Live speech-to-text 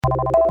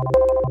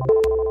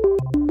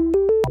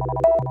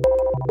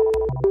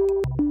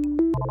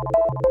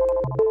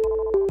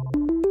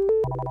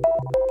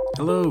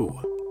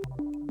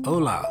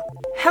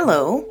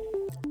Hello.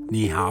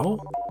 Ni hao.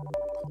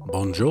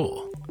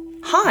 Bonjour.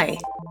 Hi.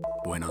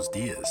 Buenos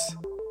dias.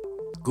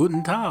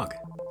 Guten Tag.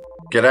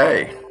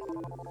 G'day.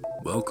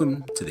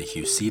 Welcome to the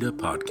Hughes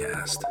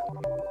podcast,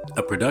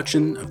 a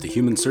production of the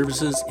Human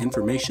Services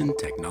Information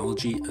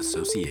Technology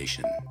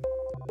Association.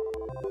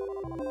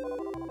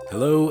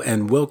 Hello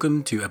and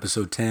welcome to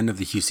episode 10 of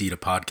the Hughes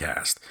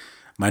podcast.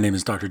 My name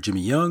is Dr.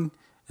 Jimmy Young,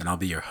 and I'll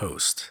be your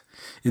host.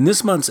 In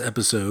this month's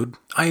episode,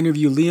 I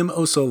interview Liam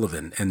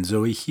O'Sullivan and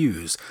Zoe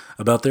Hughes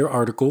about their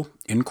article,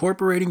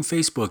 Incorporating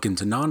Facebook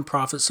into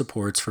Nonprofit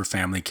Supports for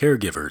Family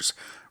Caregivers,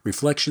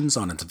 Reflections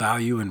on its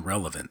Value and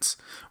Relevance,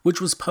 which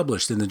was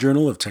published in the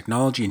Journal of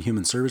Technology and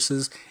Human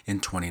Services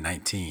in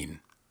 2019.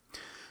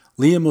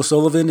 Liam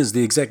O'Sullivan is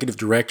the Executive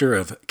Director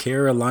of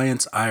Care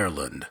Alliance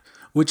Ireland,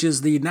 which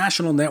is the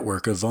national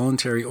network of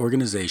voluntary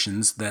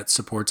organizations that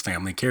supports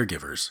family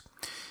caregivers.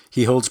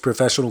 He holds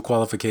professional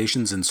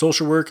qualifications in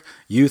social work,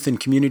 youth and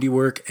community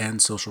work,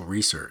 and social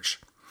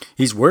research.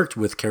 He's worked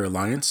with Care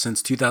Alliance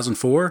since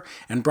 2004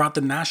 and brought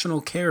the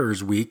National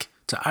Carers Week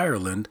to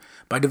Ireland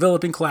by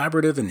developing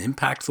collaborative and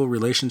impactful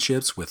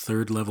relationships with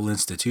third-level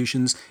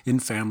institutions in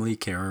family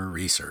carer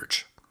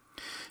research.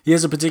 He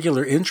has a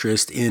particular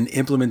interest in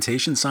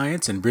implementation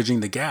science and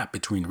bridging the gap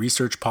between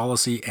research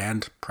policy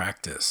and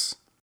practice.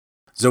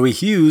 Zoe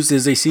Hughes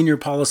is a Senior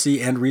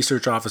Policy and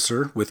Research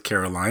Officer with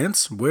Care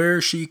Alliance,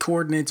 where she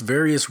coordinates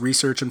various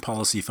research and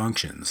policy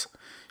functions.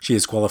 She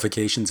has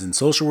qualifications in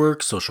social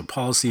work, social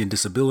policy, and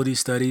disability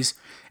studies,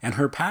 and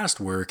her past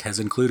work has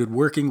included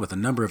working with a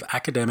number of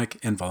academic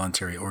and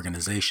voluntary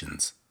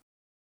organizations.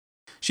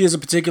 She has a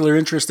particular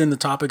interest in the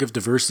topic of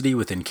diversity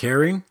within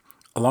caring,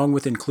 along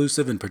with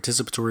inclusive and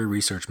participatory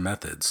research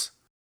methods.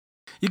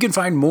 You can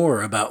find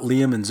more about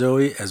Liam and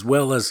Zoe as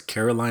well as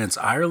Care Alliance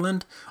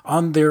Ireland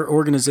on their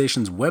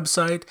organization's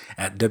website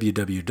at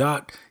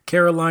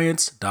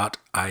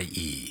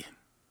www.carealliance.ie.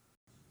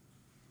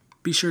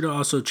 Be sure to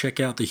also check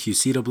out the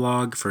Hughesita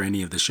blog for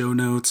any of the show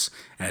notes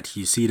at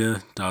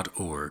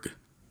hughesita.org.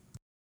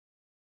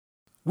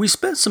 We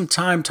spent some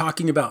time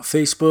talking about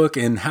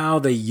Facebook and how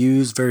they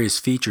use various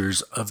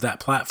features of that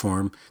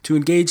platform to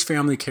engage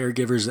family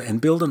caregivers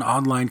and build an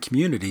online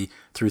community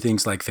through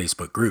things like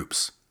Facebook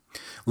groups.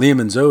 Liam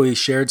and Zoe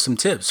shared some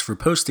tips for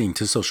posting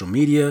to social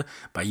media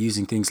by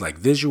using things like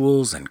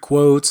visuals and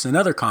quotes and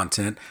other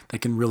content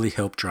that can really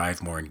help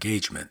drive more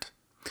engagement.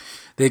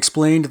 They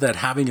explained that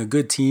having a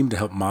good team to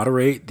help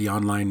moderate the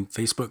online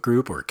Facebook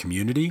group or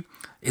community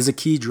is a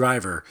key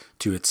driver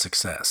to its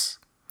success.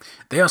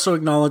 They also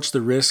acknowledged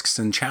the risks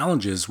and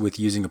challenges with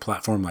using a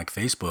platform like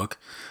Facebook,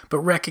 but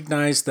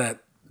recognized that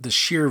the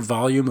sheer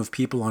volume of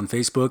people on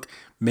Facebook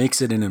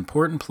makes it an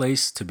important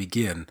place to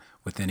begin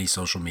with any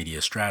social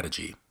media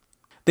strategy.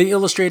 They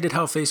illustrated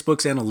how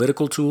Facebook's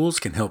analytical tools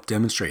can help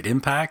demonstrate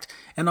impact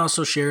and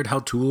also shared how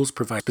tools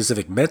provide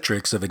specific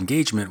metrics of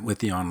engagement with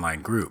the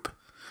online group.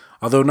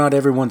 Although not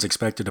everyone's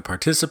expected to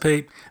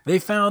participate, they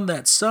found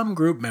that some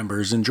group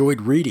members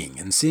enjoyed reading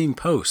and seeing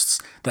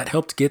posts that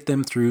helped get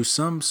them through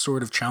some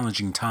sort of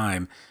challenging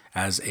time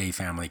as a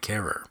family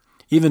carer,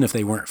 even if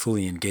they weren't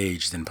fully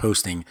engaged in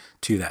posting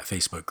to that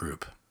Facebook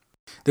group.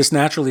 This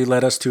naturally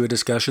led us to a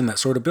discussion that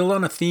sort of built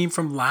on a theme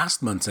from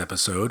last month's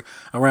episode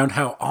around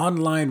how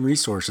online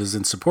resources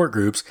and support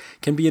groups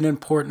can be an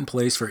important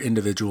place for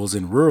individuals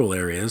in rural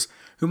areas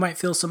who might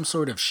feel some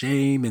sort of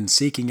shame in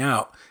seeking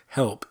out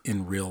help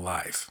in real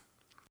life.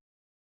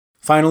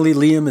 Finally,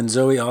 Liam and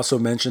Zoe also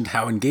mentioned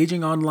how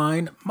engaging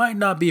online might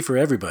not be for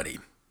everybody,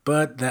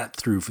 but that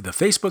through the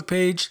Facebook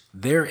page,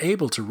 they're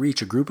able to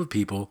reach a group of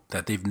people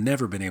that they've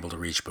never been able to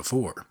reach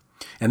before.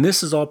 And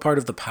this is all part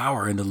of the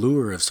power and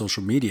allure of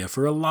social media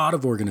for a lot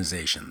of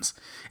organizations,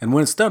 and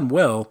when it's done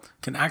well,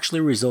 can actually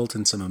result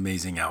in some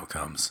amazing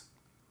outcomes.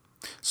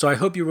 So I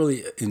hope you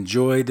really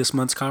enjoyed this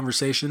month's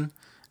conversation.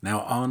 Now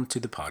on to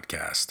the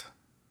podcast.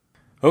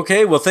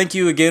 Okay, well, thank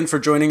you again for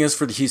joining us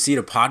for the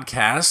Hughesita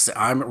podcast.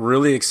 I'm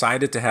really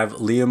excited to have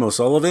Liam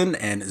O'Sullivan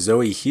and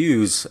Zoe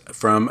Hughes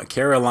from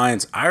Care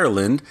Alliance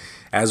Ireland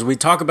as we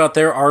talk about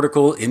their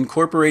article,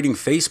 Incorporating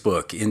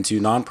Facebook into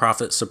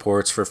Nonprofit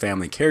Supports for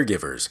Family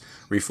Caregivers,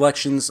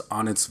 Reflections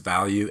on its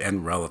Value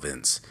and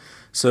Relevance.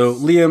 So,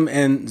 Liam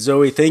and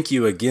Zoe, thank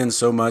you again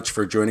so much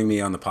for joining me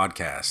on the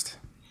podcast.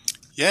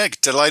 Yeah,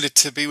 delighted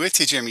to be with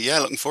you, Jimmy. Yeah,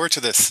 looking forward to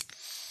this.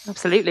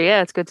 Absolutely,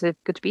 yeah, it's good to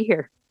be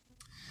here.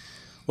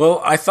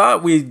 Well, I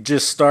thought we'd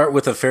just start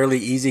with a fairly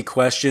easy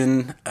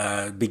question,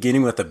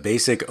 beginning with a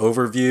basic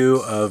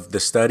overview of the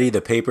study,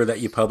 the paper that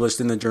you published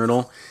in the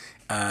journal,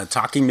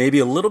 talking maybe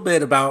a little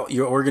bit about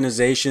your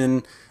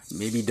organization,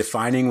 maybe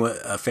defining what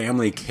a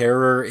family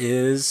carer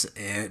is,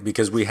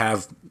 because we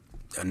have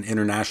an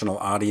international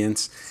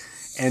audience,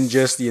 and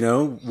just,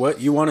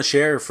 what you want to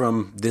share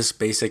from this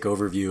basic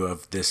overview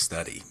of this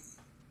study.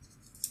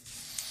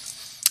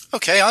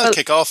 Okay, I'll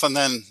kick off, and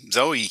then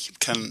Zoe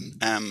can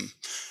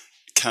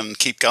can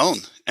keep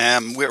going.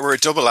 We're a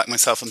double act,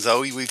 myself and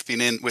Zoe. We've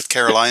been in with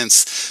Care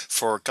Alliance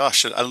for,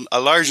 gosh, a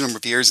large number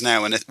of years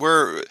now, and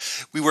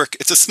we work.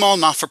 It's a small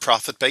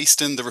not-for-profit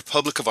based in the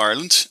Republic of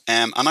Ireland,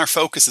 and our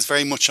focus is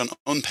very much on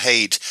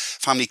unpaid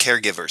family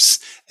caregivers,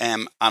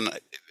 and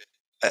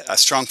a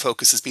strong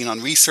focus has been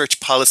on research,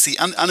 policy,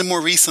 and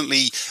more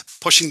recently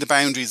pushing the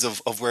boundaries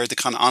of where the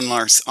kind of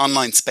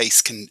online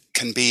space can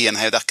be and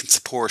how that can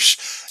support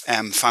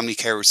family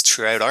carers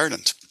throughout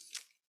Ireland.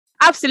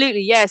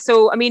 Absolutely, yeah.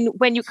 So, I mean,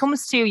 when it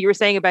comes to, you were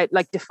saying about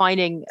like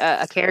defining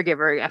a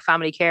caregiver, a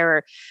family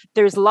carer,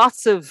 there's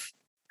lots of,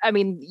 I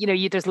mean,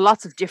 there's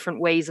lots of different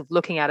ways of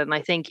looking at it. And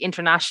I think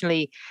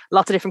internationally,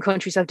 lots of different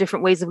countries have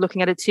different ways of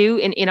looking at it too.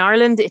 In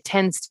Ireland, it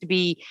tends to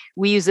be,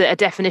 we use a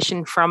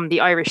definition from the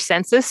Irish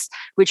Census,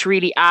 which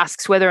really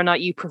asks whether or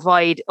not you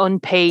provide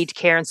unpaid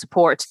care and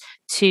support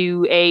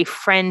to a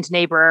friend,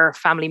 neighbor, or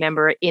family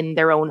member in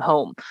their own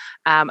home.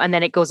 And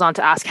then it goes on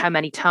to ask how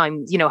many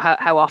times,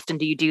 how often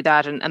do you do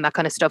that, and that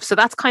kind of stuff. So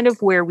that's kind of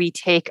where we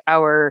take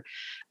our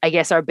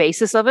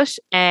basis of it.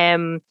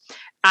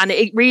 And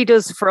it really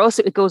does, for us,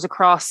 it goes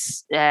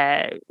across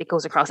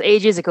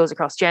ages, it goes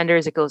across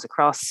genders, it goes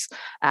across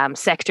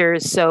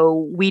sectors.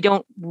 So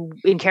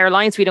in Care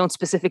Alliance, we don't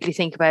specifically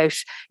think about,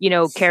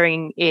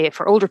 caring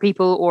for older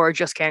people or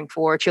just caring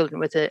for children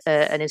with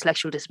an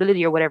intellectual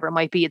disability or whatever it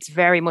might be. It's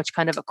very much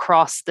kind of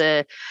across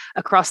the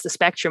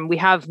spectrum. We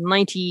have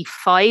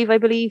 95, I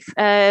believe,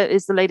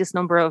 is the latest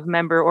number of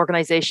member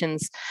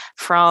organizations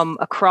from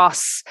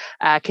across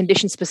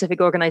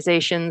condition-specific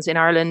organizations in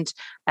Ireland,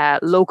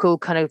 local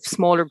kind of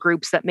smaller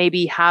groups that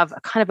maybe have a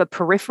kind of a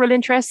peripheral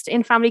interest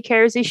in family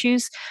carers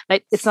issues.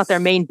 Like, it's not their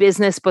main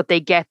business, but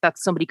they get that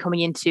somebody coming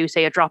into,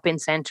 say, a drop-in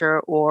center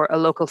or a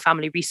local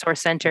family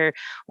resource center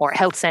or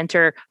health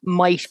center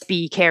might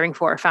be caring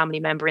for a family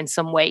member in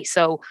some way.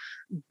 So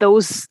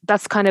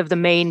that's kind of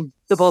the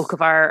bulk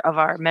of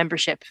our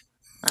membership.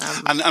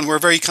 And we're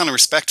very kind of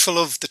respectful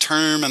of the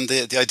term and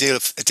the idea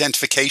of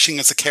identification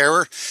as a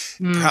carer.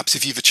 Perhaps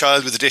if you have a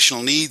child with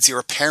additional needs, you're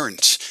a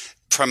parent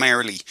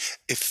primarily.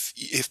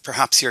 If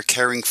perhaps you're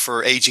caring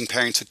for aging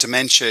parents with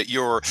dementia,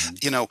 you're,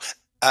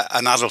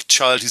 an adult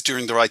child who's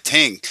doing the right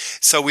thing.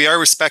 So we are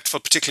respectful,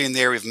 particularly in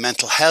the area of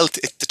mental health.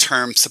 The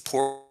term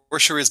support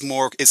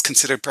is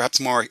considered perhaps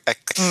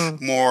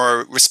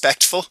more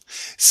respectful.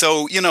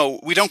 So,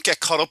 we don't get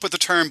caught up with the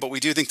term, but we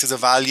do think there's a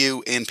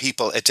value in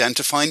people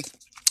identifying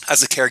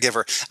as a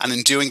caregiver, and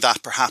in doing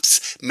that,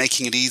 perhaps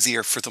making it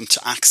easier for them to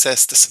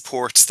access the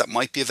supports that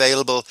might be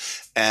available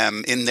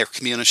in their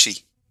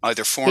community,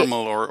 either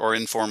formal or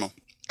informal.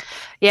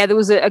 Yeah, there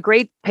was a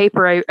great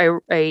paper I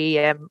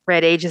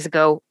read ages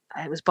ago.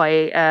 It was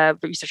by a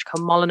researcher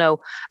called Molyneux,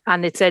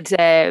 and it said,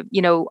 care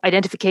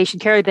identification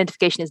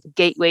is the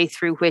gateway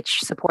through which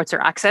supports are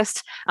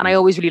accessed. And I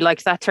always really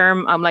liked that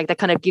term. Like, that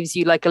kind of gives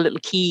you like a little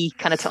key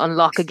kind of to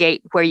unlock a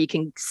gate where you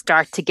can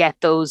start to get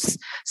those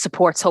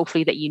supports,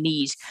 hopefully, that you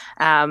need.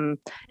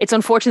 It's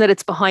unfortunate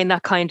it's behind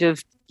that kind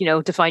of,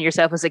 define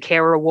yourself as a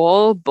carer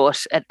wall,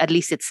 but at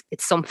least it's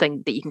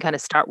something that you can kind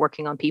of start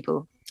working on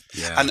people.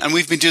 Yeah. And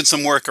we've been doing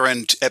some work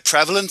around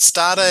prevalence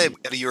data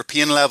at a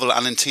European level,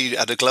 and indeed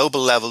at a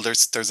global level.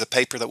 There's a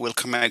paper that will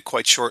come out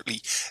quite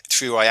shortly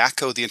through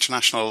IACO, the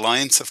International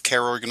Alliance of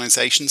Care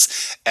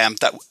Organisations,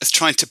 that is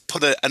trying to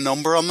put a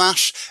number on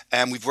that.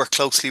 We've worked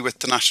closely with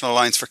the National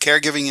Alliance for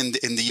Caregiving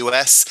in the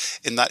US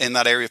in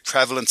that area of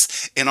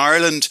prevalence. In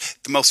Ireland,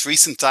 the most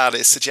recent data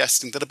is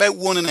suggesting that about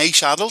 1 in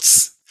 8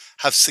 adults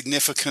have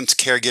significant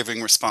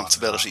caregiving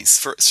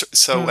responsibilities.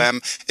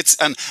 It's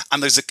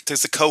and there's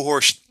a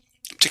cohort,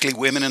 particularly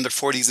women in their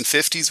 40s and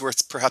 50s, where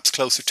it's perhaps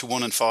closer to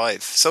 1 in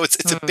 5. So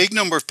it's a big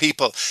number of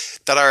people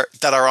that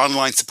our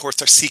online supports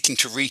are seeking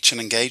to reach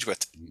and engage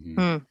with.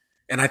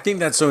 And I think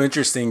that's so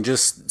interesting,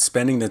 just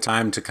spending the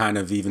time to kind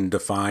of even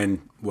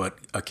define what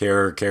a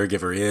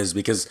caregiver is,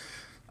 because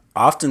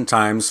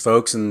oftentimes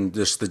folks and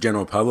just the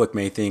general public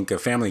may think a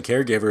family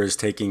caregiver is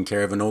taking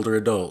care of an older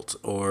adult,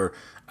 or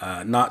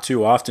not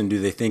too often do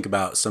they think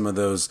about some of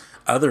those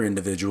other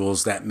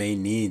individuals that may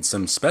need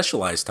some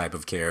specialized type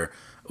of care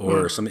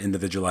or some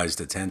individualized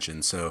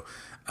attention. So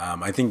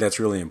I think that's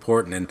really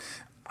important. And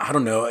I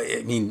don't know,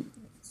 I mean,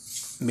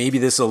 maybe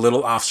this is a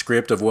little off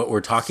script of what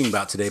we're talking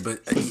about today, but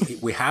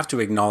we have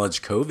to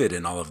acknowledge COVID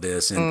in all of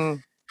this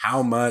and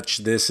how much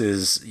this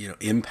is,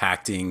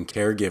 impacting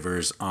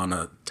caregivers on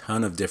a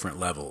ton of different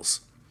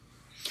levels.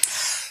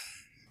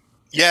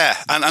 Yeah,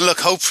 and look,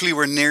 hopefully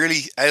we're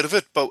nearly out of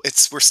it, but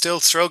we're still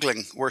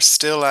struggling. We're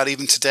still at,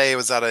 even today I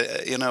was at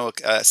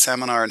a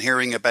seminar and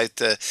hearing about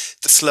the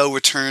slow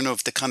return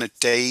of the kind of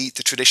the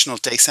traditional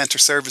day centre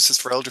services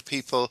for older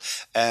people.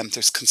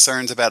 There's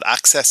concerns about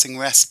accessing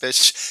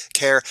respite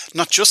care,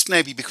 not just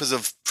maybe because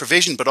of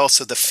provision, but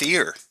also the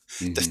fear.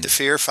 The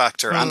fear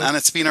factor. And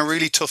it's been a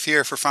really tough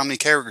year for family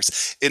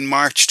carers. In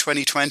March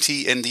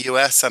 2020 in the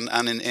US and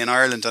in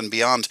Ireland and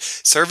beyond,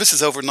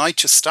 services overnight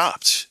just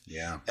stopped.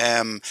 Yeah.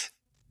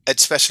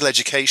 Special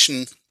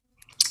education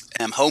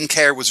Home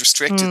care was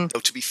restricted, though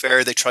to be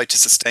fair, they tried to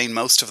sustain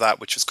most of that,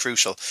 which was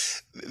crucial.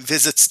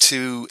 Visits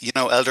to,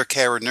 elder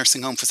care or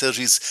nursing home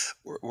facilities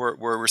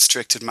were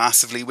restricted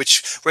massively,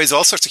 which raised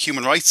all sorts of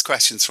human rights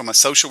questions from a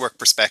social work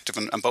perspective.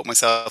 And both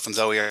myself and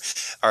Zoe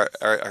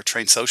are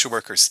trained social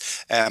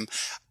workers. And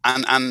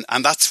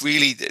that's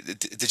really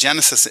the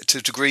genesis to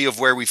a degree of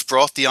where we've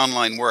brought the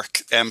online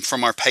work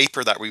from our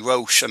paper that we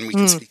wrote, and we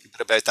can speak a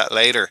bit about that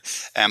later.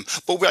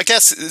 But I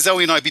guess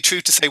Zoe and I, be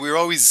true to say, we were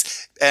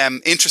always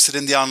interested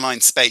in the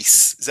online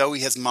space. Zoe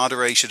has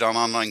moderated on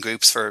online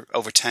groups for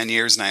over 10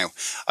 years now.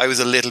 I was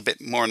a little bit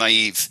more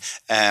naive.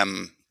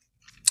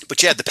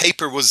 But yeah, the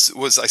paper was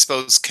I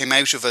suppose came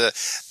out of a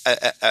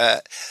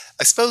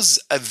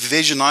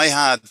vision I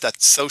had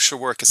that social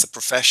work as a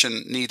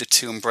profession needed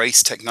to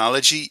embrace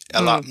technology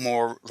a lot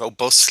more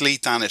robustly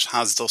than it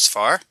has thus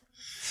far.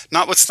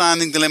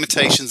 Notwithstanding the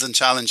limitations and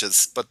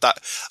challenges, but that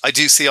I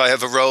do see I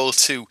have a role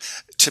to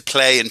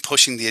play in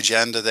pushing the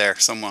agenda there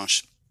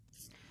somewhat.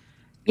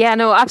 Yeah,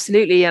 no,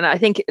 absolutely. And I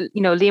think,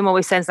 Liam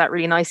always says that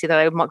really nicely, that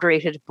I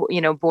moderated,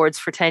 boards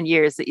for 10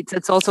 years.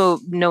 It's also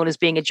known as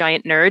being a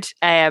giant nerd,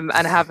 and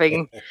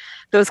having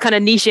those kind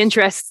of niche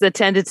interests that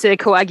tended to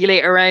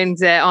coagulate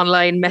around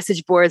online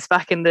message boards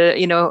back in the,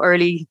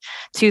 early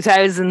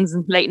 2000s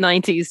and late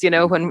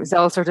 90s, when it was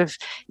all sort of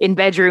in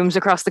bedrooms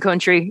across the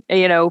country,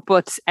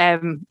 but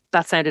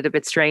that sounded a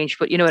bit strange,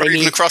 but you know what I mean?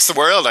 Even across the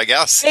world, I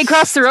guess.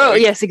 Across the road,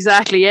 yes,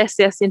 exactly. Yes,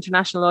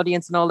 international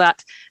audience and all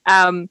that.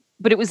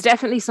 But it was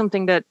definitely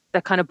something that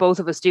kind of both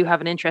of us do have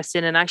an interest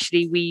in. And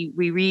actually we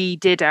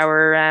redid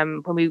our,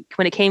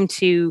 when it came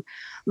to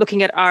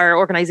looking at our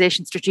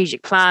organization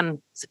strategic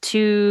plan, so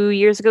 2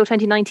 years ago,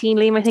 2019,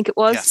 Liam, I think it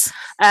was.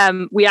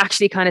 Yes. We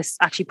actually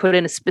put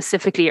in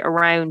specifically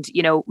around,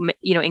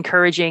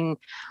 encouraging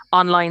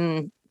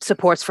online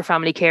supports for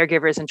family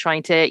caregivers and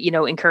trying to,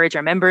 encourage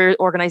our member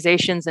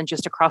organizations and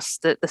just across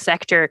the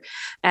sector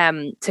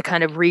to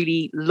kind of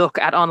really look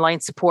at online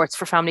supports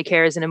for family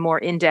carers in a more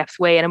in-depth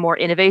way and a more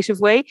innovative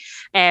way.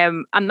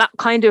 And that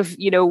kind of,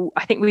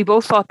 I think we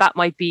both thought that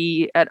might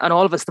be, and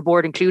all of us, the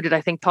board included,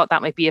 I think thought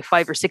that might be a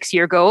 5 or 6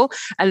 year goal.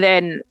 And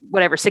then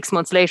 6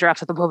 months later,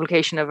 after the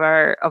publication of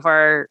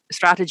our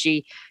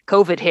strategy,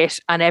 COVID hit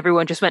and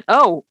everyone just went,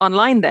 oh,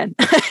 online then,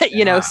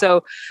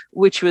 so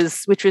which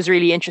was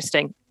really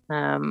interesting.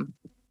 And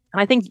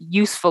I think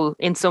useful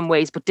in some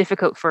ways, but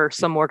difficult for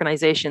some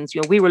organizations.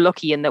 We were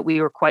lucky in that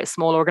we were quite a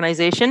small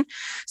organization.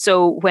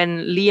 So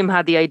when Liam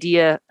had the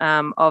idea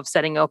of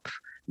setting up,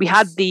 we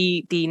had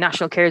the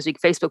National Carers Week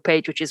Facebook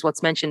page, which is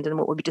what's mentioned and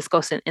what we'll be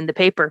discussing in the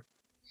paper.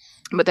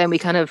 But then we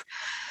kind of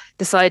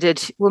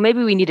decided, well,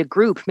 maybe we need a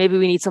group. Maybe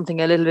we need something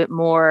a little bit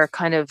more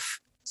kind of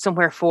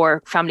somewhere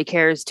for family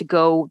carers to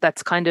go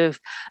that's kind of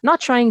not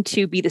trying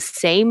to be the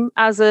same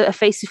as a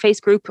face-to-face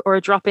group or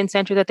a drop-in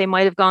center that they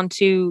might have gone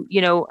to,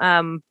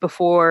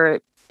 before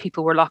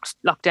people were locked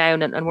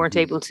down and weren't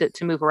able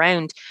to move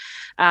around.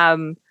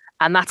 And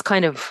that's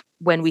kind of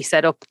when we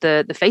set up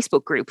the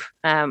Facebook group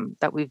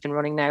that we've been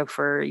running now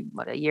for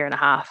a year and a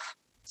half.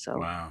 So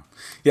wow.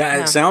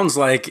 Yeah, it sounds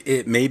like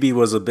it maybe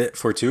was a bit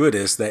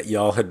fortuitous that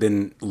y'all had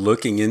been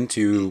looking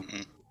into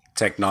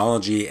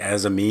technology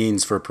as a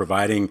means for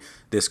providing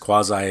this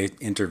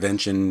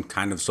quasi-intervention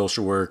kind of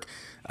social work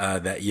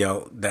that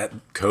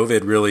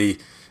COVID really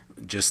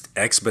just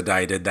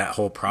expedited that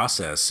whole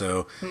process.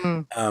 So,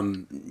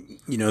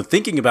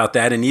 thinking about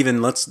that, and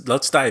even let's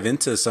dive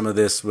into some of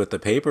this with the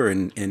paper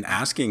and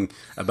asking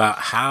about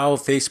how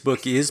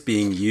Facebook is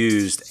being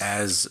used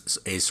as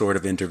a sort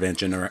of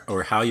intervention,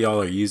 or how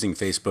y'all are using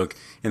Facebook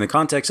in the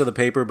context of the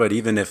paper. But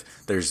even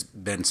if there's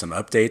been some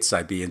updates,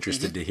 I'd be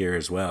interested to hear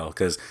as well.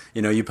 Because,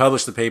 you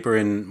published the paper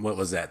in, what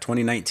was that,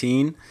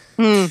 2019?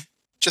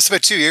 Just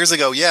about 2 years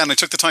ago, yeah, and I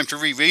took the time to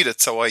reread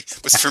it, so I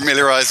was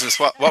familiarized with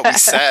what we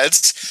said.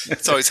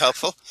 It's always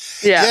helpful.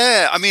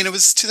 Yeah, I mean, it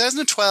was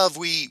 2012,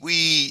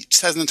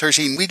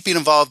 2013, we'd been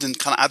involved in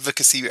kind of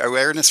advocacy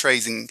awareness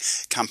raising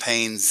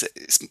campaigns,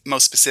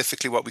 most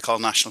specifically what we call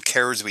National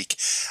Carers Week.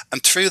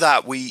 And through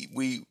that, we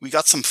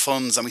got some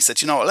funds and we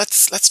said,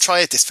 let's try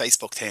it, this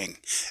Facebook thing.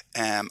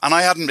 And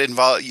I hadn't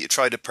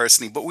tried it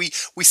personally, but we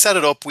set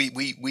it up,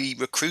 we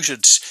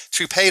recruited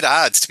through paid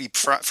ads, to be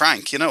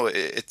frank,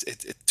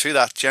 through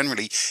that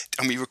generally,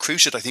 and we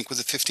recruited, I think, was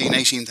it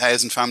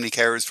 18,000 family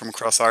carers from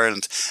across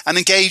Ireland, and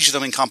engaged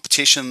them in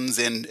competitions,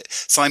 in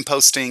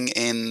signposting,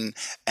 in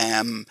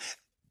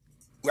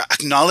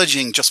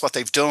acknowledging just what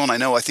they've done.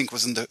 I think it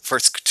was in the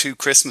first 2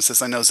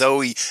 Christmases, I know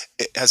Zoe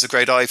has a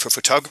great eye for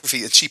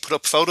photography, and she put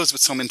up photos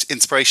with some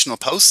inspirational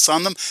posts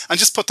on them and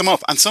just put them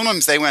up, and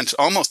sometimes they went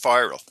almost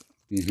viral.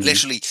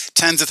 Literally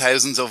tens of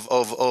thousands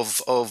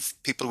of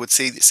people would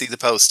see the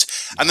post,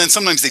 and then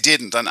sometimes they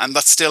didn't, and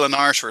that's still an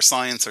art or a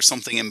science or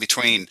something in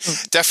between.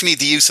 Definitely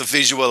the use of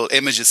visual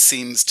images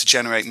seems to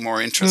generate more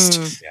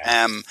interest.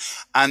 And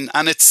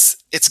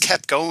it's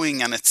kept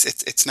going, and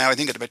it's now, I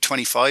think, at about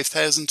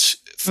 25,000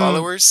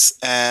 followers,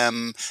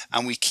 and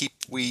I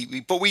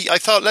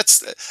thought,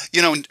 let's,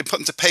 put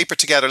into paper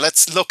together,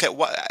 let's look at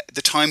what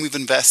the time we've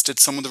invested,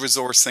 some of the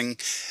resourcing,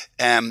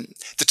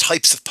 the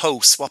types of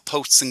posts, what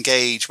posts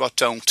engage, what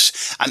don't,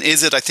 and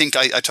I think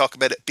I talk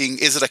about it being,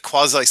 is it a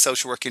quasi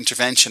social work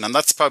intervention? And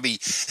that's probably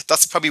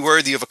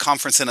worthy of a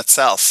conference in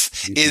itself.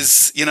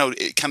 Is,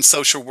 can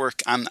social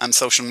work and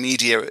social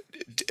media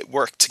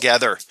work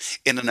together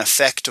in an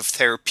effective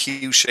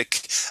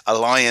therapeutic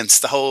alliance?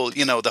 The whole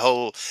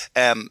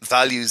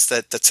values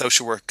that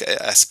social work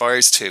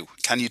aspires to.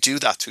 Can you do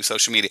that through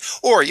social media?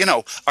 Or,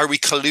 are we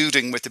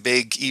colluding with the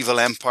big evil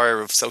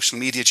empire of social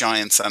media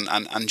giants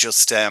and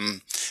just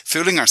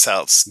fooling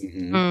ourselves?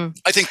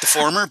 I think the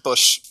former, but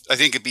I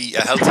think it'd be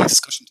a healthy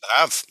discussion to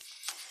have.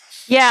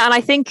 Yeah, and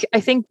I think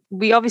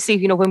we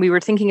obviously, when we were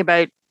thinking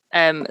about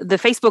the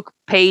Facebook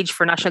page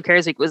for National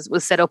Carers Week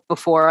was set up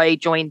before I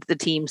joined the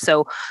team.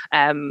 So,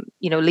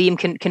 Liam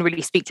can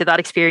really speak to that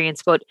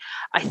experience. But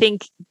I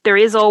think there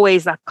is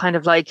always that kind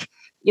of like,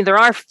 there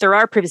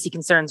are privacy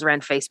concerns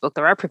around Facebook.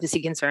 There are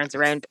privacy concerns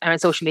around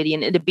social media,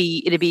 and it'd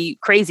be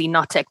crazy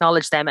not to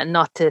acknowledge them and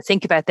not to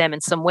think about them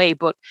in some way.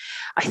 But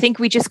I think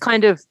we just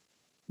kind of,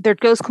 there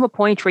does come a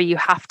point where you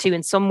have to,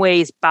 in some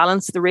ways,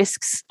 balance the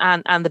risks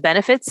and the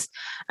benefits.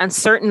 And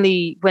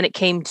certainly when it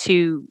came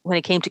to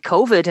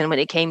COVID, and when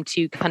it came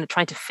to kind of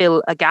trying to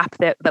fill a gap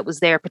that was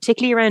there,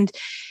 particularly around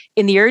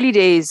in the early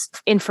days,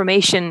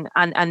 information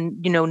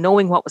and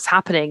knowing what was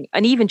happening,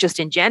 and even just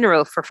in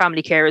general for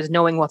family carers,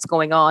 knowing what's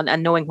going on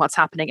and knowing what's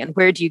happening and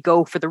where do you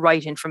go for the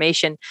right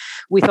information.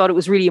 We thought it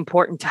was really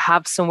important to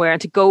have somewhere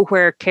and to go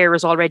where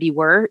carers already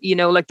were.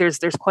 Like there's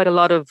quite a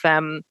lot of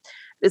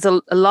there's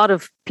a lot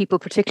of people,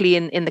 particularly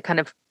in the kind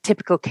of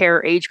typical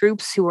carer age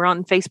groups, who are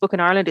on Facebook in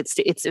Ireland.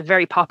 It's a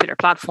very popular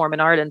platform in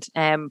Ireland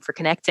for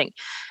connecting.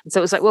 And so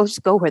it was like, well,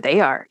 just go where they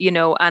are,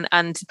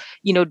 and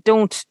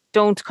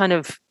don't kind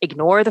of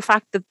ignore the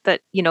fact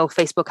that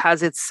Facebook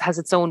has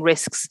its own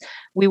risks.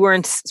 We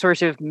weren't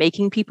sort of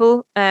making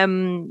people,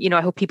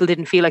 I hope people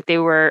didn't feel like they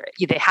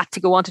had to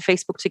go onto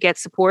Facebook to get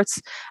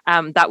supports.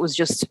 That was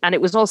just, and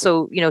it was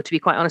also, to be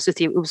quite honest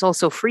with you, it was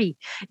also free.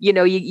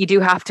 You do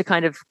have to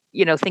kind of,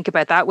 think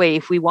about that way.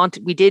 If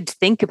we did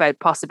think about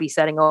possibly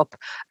setting up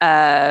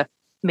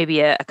maybe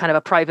a kind of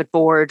a private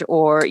board,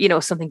 or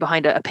something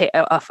behind a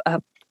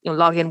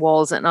login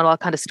walls and all that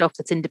kind of stuff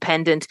that's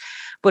independent.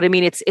 But I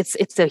mean,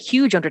 it's a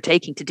huge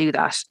undertaking to do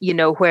that,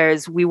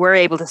 whereas we were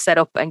able to set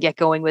up and get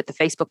going with the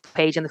Facebook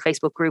page and the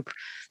Facebook group.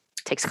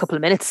 It takes a couple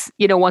of minutes,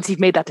 once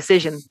you've made that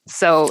decision.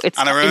 So it's,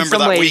 and I remember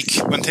that week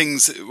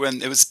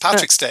when it was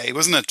Patrick's Day,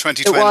 wasn't it?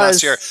 2020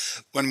 last year,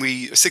 when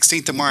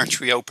 16th of March,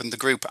 we opened the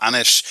group, and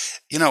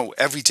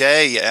every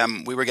day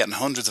we were getting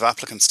hundreds of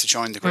applicants to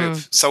join the group.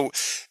 So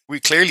we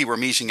clearly were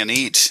meeting a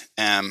need.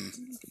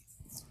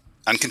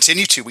 And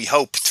continue to, we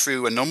hope,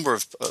 through a number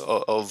of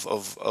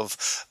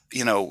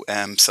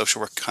social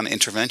work kind of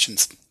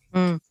interventions.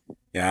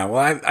 Yeah,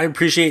 well, I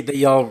appreciate that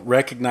y'all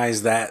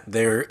recognize that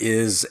there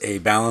is a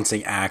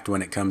balancing act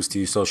when it comes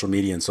to social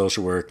media and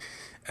social work.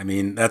 I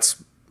mean,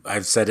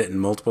 I've said it in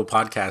multiple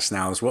podcasts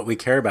now, is what we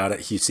care about at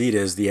Hucita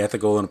is the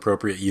ethical and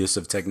appropriate use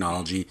of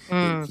technology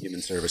in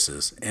human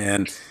services.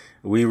 And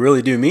we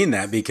really do mean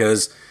that,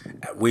 because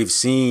we've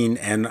seen,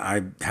 and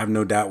I have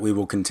no doubt we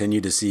will continue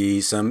to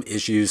see, some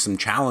issues, some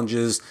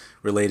challenges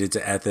related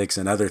to ethics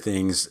and other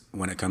things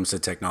when it comes to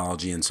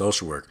technology and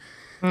social work.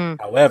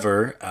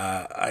 However,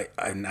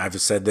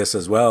 I've said this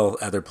as well,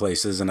 other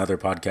places and other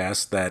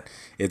podcasts, that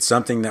it's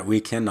something that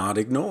we cannot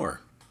ignore.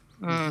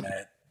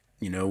 That,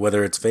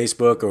 whether it's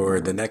Facebook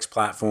or the next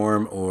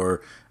platform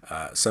or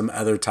some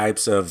other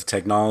types of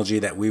technology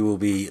that we will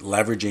be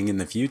leveraging in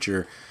the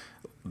future,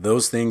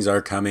 those things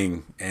are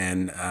coming,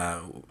 and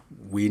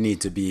we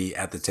need to be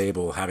at the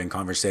table having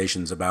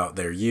conversations about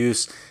their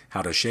use,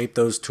 how to shape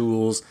those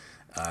tools,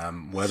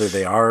 whether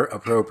they are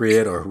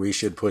appropriate or we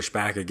should push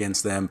back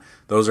against them.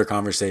 Those are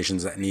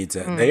conversations that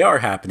they are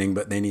happening,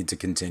 but they need to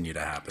continue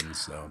to happen.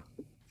 So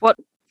what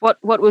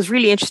was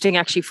really interesting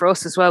actually for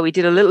us as well, we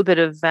did a little bit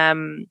of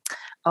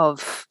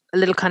a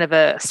little kind of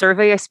a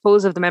survey, I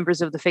suppose, of the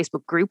members of the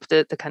Facebook group,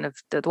 the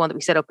one that we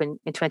set up in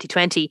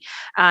 2020.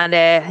 And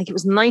I think it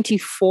was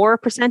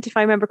 94%, if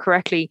I remember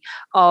correctly,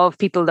 of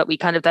people that we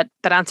that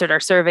answered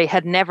our survey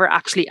had never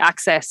actually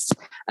accessed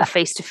a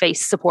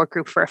face-to-face support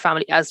group for a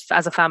family as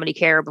a family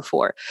carer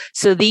before.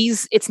 So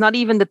it's not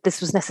even that this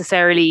was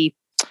necessarily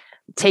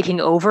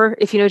taking over,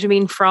 if you know what I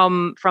mean,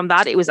 from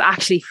that. It was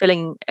actually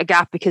filling a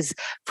gap, because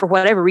for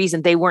whatever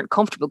reason they weren't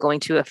comfortable going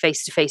to a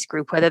face-to-face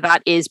group, whether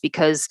that is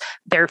because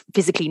they're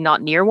physically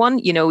not near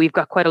one. We've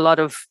got quite a lot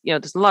of,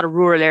 there's a lot of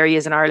rural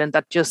areas in Ireland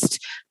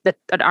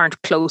that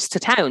aren't close to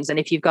towns, and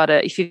if you've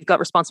got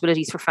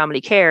responsibilities for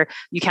family care,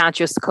 you can't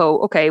just go,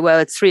 okay, well,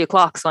 it's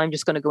 3:00, so I'm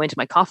just going to go into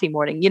my coffee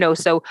morning.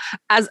 So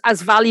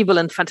as valuable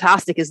and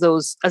fantastic as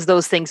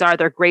those things are,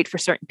 they're great for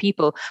certain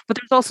people, but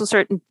there's also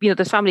certain,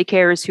 there's family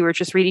carers who are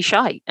just really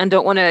shy and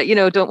don't want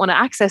to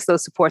access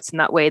those supports in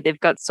that way. They've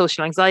got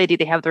social anxiety,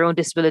 they have their own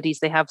disabilities,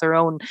 they have their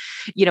own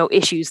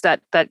issues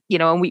that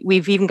and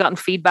we've even gotten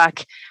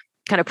feedback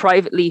kind of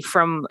privately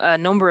from a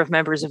number of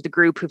members of the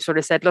group who've sort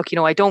of said, look,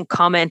 I don't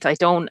comment, I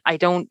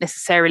don't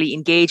necessarily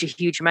engage a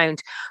huge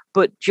amount,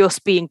 but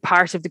just being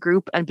part of the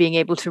group and being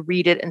able to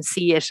read it and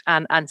see it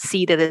and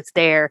see that it's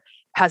there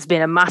has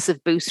been a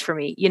massive boost for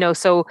me,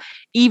 so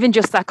even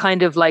just that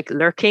kind of like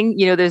lurking,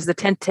 there's the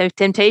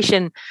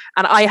temptation.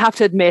 And I have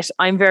to admit,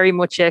 I'm very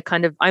much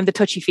I'm the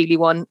touchy-feely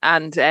one,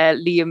 and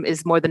Liam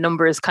is more the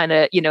numbers kind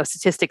of,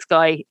 statistics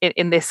guy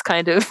in this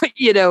kind of,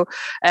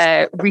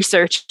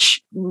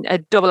 research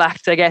double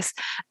act, I guess.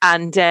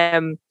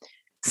 And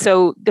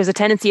so there's a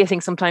tendency, I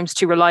think, sometimes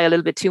to rely a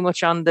little bit too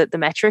much on the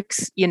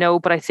metrics,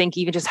 but I think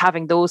even just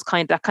having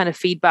that kind of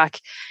feedback,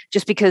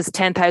 just because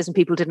 10,000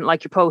 people didn't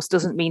like your post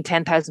doesn't mean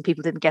 10,000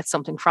 people didn't get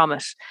something from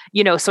it,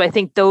 so I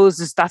think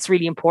that's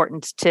really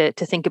important to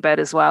think about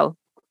as well.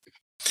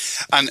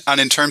 And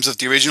in terms of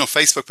the original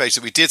Facebook page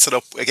that we did set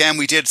up, again,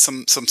 we did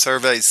some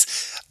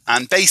surveys,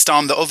 and based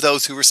on of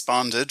those who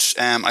responded,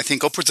 I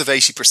think upwards of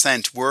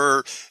 80%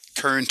 were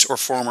current or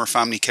former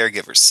family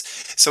caregivers.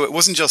 So it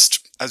wasn't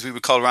just, as we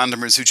would call,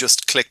 randomers who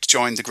just clicked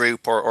join the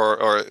group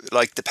or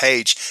liked the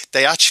page.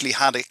 They actually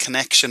had a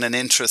connection and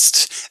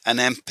interest and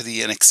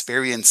empathy and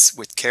experience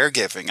with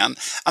caregiving. And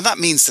that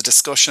means the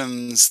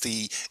discussions,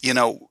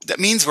 that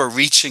means we're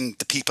reaching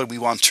the people we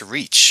want to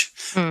reach.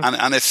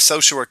 And if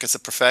social work as a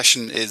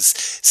profession is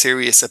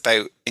serious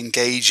about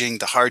engaging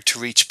the hard to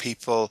reach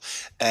people,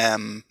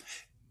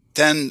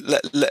 then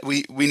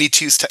we need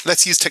to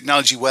let's use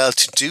technology well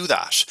to do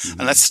that,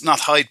 and let's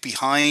not hide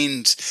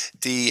behind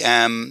the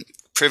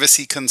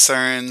privacy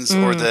concerns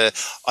or the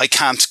I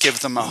can't give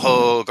them a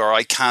hug or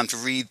I can't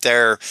read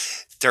their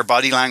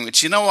body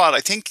language. You know what? I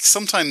think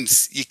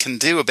sometimes you can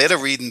do a bit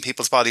of reading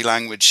people's body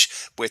language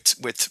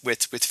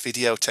with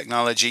video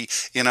technology.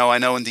 I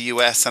know in the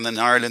US and in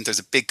Ireland there's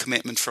a big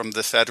commitment from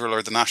the federal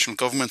or the national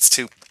governments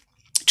to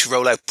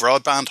roll out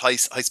broadband high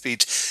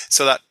speed,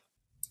 so that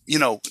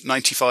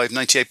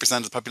 98%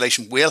 of the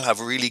population will have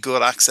really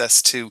good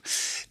access to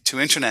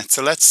internet.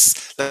 So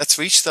let's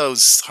reach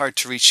those hard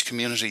to reach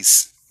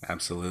communities.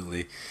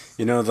 Absolutely.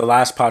 The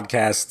last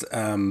podcast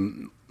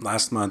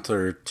last month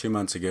or 2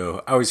 months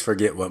ago, I always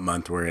forget what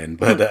month we're in,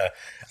 but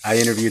I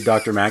interviewed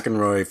Dr.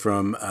 McEnroy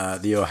from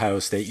the Ohio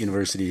State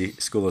University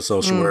School of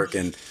Social Work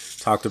and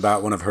talked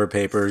about one of her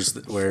papers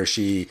where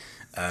she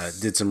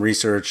did some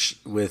research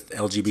with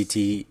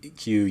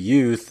LGBTQ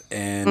youth,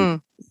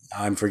 and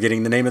I'm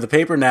forgetting the name of the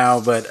paper now,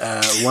 but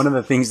one of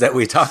the things that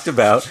we talked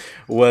about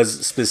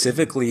was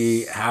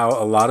specifically how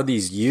a lot of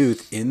these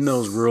youth in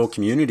those rural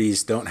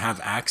communities don't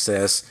have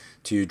access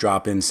to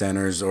drop-in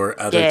centers or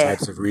other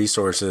types of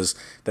resources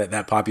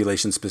that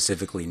population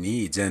specifically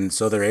needs. And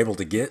so they're able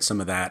to get some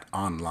of that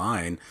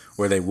online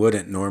where they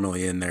wouldn't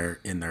normally in their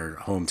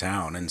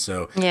hometown. And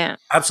so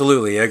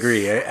absolutely, I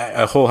agree.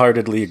 I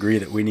wholeheartedly agree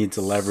that we need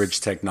to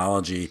leverage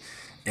technology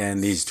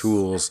and these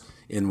tools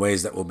in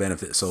ways that will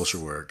benefit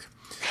social work.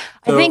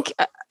 So, I think,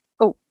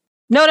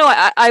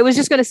 I was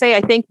just going to say,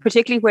 I think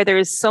particularly where there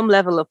is some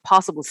level of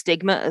possible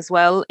stigma as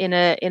well in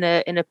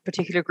a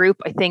particular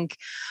group, I think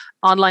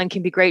online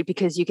can be great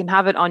because you can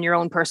have it on your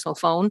own personal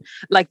phone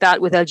like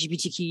that with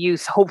LGBTQ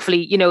youth.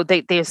 Hopefully,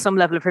 there's some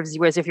level of privacy.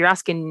 Whereas if you're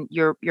asking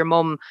your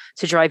mum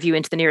to drive you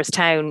into the nearest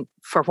town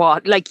for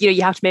what,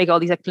 you have to make all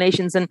these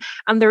explanations, and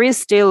there is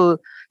still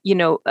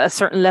a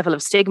certain level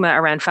of stigma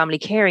around family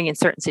caring in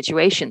certain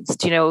situations,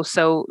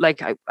 so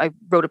I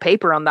wrote a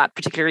paper on that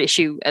particular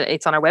issue.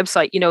 It's on our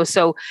website,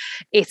 so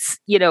it's,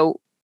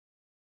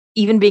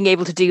 even being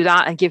able to do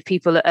that and give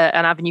people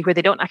an avenue where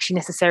they don't actually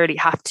necessarily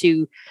have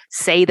to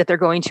say that they're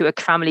going to a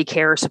family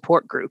care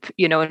support group,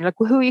 and like,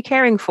 well, who are you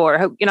caring for?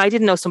 I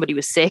didn't know somebody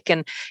was sick.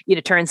 And,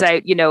 it turns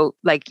out,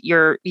 like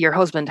your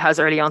husband has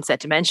early onset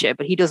dementia,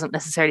 but he doesn't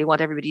necessarily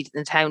want everybody in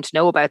the town to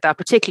know about that,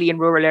 particularly in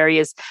rural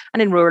areas.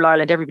 And in rural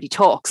Ireland, everybody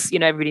talks,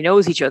 everybody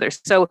knows each other.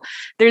 So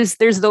there's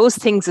those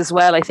things as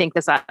well. I think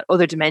there's that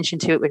other dimension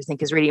to it, which I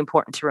think is really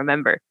important to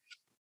remember.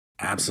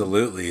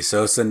 Absolutely.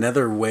 So it's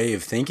another way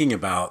of thinking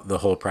about the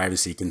whole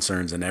privacy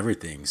concerns and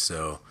everything.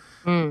 So,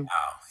 wow,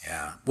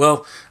 yeah.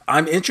 Well,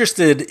 I'm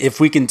interested if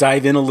we can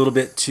dive in a little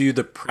bit to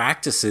the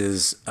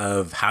practices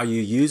of how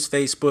you use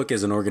Facebook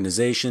as an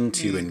organization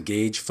to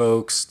engage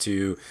folks,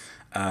 to,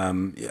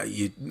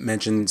 you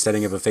mentioned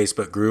setting up a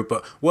Facebook group,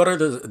 but what are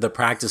the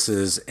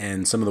practices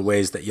and some of the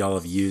ways that y'all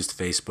have used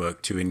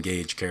Facebook to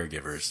engage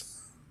caregivers?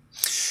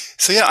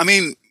 So, yeah, I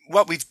mean,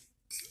 what we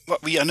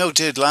I know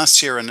did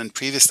last year and in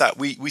previous that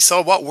we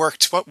saw what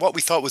worked, what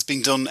we thought was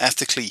being done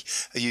ethically.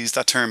 I used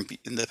that term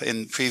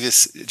in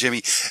previous,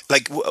 Jimmy,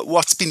 like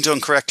what's been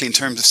done correctly in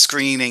terms of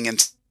screening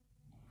and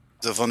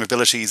the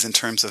vulnerabilities in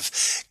terms of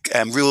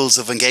rules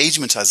of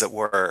engagement, as it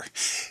were.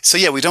 So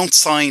yeah,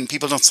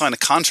 people don't sign a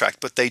contract,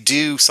 but they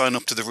do sign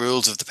up to the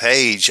rules of the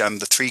page, and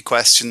the 3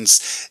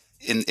 questions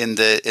in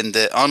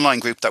the online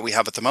group that we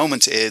have at the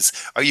moment is: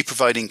 are you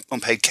providing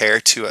unpaid care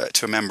to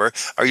a member?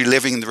 Are you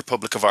living in the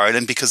Republic of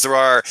Ireland? Because there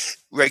are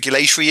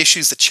regulatory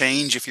issues that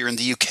change if you're in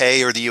the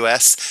UK or the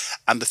US.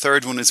 And the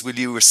third one is: will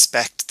you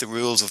respect the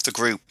rules of the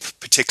group,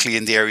 particularly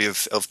in the area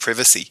of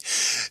privacy?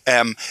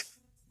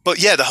 But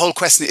yeah, the whole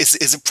question is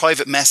it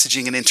private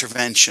messaging and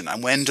intervention,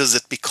 and when does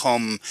it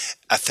become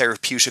a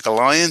therapeutic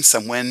alliance,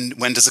 and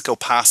when does it go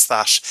past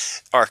that,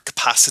 our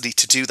capacity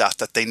to do that,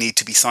 that they need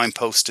to be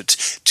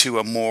signposted to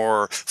a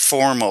more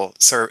formal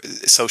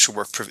social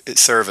work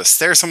service.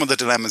 There are some of the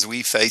dilemmas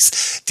we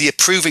face. The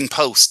approving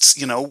posts,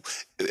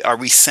 are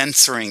we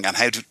censoring, and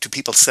how do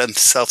people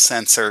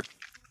self-censor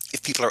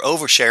if people are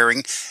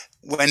oversharing?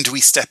 When do we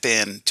step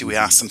in? Do we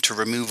ask them to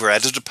remove or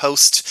edit a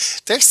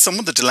post? There's some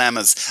of the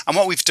dilemmas. And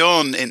what we've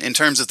done in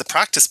terms of the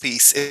practice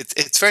piece,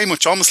 it's very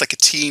much almost like a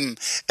team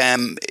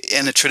in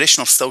a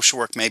traditional social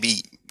work,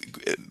 maybe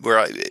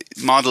where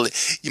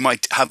you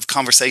might have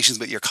conversations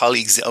with your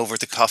colleagues over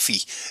the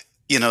coffee,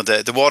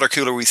 the water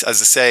cooler, as I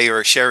say,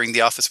 or sharing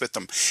the office with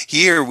them.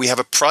 Here we have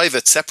a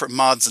private, separate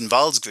mods and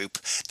vols group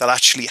that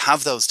actually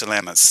have those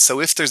dilemmas.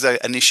 So if there's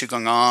an issue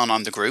going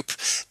on the group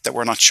that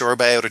we're not sure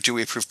about, or do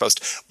we approve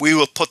post, we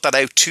will put that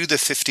out to the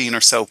 15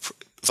 or so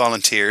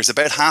volunteers,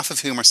 about half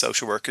of whom are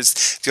social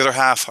workers, the other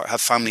half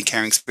have family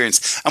caring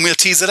experience, and we'll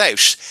tease it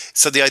out.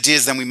 So the idea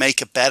is then we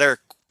make a better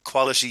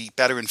quality,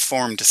 better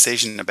informed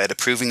decision about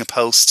approving a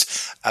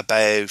post,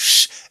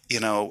 about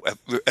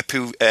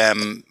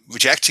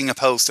rejecting a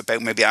post,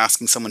 about maybe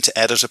asking someone to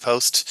edit a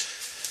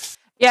post.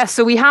 Yeah,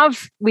 so we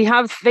have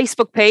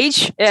Facebook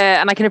page,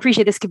 and I can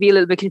appreciate this could be a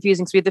little bit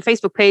confusing. So we have the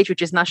Facebook page,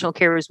 which is National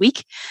Carers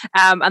Week,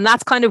 and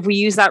that's we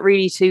use that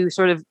really to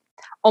sort of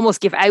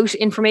almost give out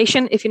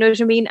information, if you know what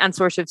I mean, and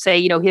sort of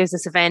say, here's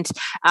this event.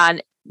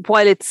 And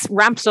while it's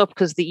ramps up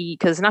because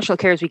National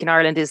Carers Week in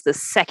Ireland is the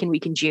second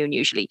week in June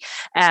usually,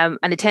 and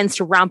it tends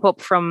to ramp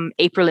up from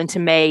April into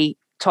May,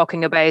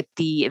 talking about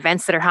the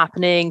events that are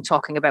happening,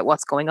 talking about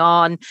what's going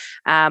on,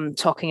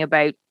 talking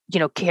about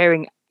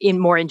caring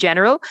in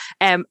general.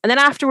 And then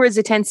afterwards,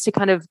 it tends to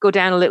kind of go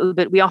down a little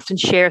bit. We often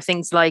share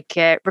things like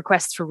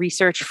requests for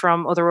research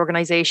from other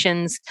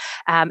organizations.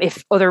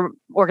 If other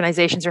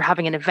organizations are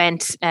having an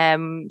event.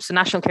 So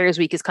National Carers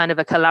Week is kind of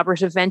a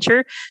collaborative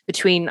venture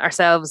between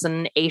ourselves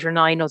and 8 or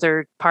 9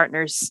 other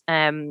partners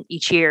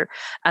each year.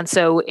 And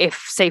so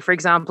if, say, for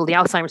example, the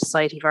Alzheimer's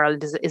Society of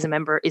Ireland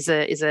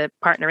is a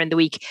partner in the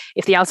week,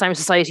 if the Alzheimer's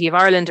Society of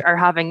Ireland are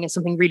having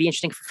something really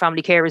interesting for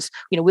family carers,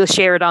 we'll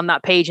share it on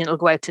that page, and it'll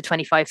go out to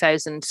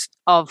 25,000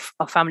 of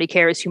family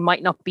carers who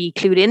might not be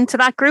clued into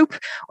that group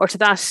or to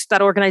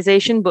that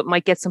organization, but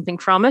might get something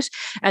from it.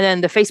 And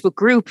then the Facebook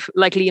group,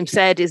 like Liam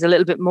said, is a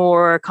little bit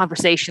more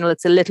conversational.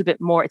 It's a little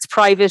bit more, it's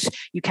private.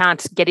 You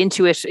can't get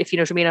into it, if you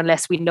know what I mean,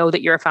 unless we know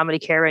that you're a family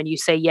carer and you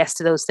say yes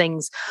to those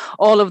things.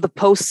 All of the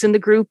posts in the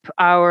group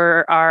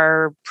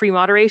are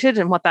pre-moderated.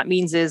 And what that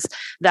means is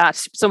that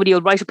somebody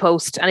will write a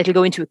post and it'll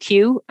go into a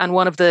queue, and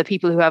one of the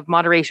people who have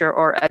moderator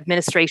or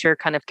administrator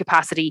kind of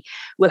capacity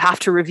will have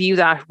to review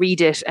that, read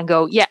it, and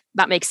go, yeah,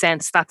 that makes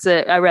sense. That's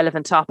a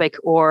relevant topic.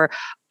 Or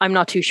I'm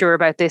not too sure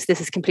about this.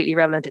 This is completely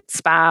irrelevant. It's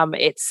spam,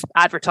 it's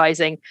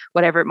advertising,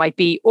 whatever it might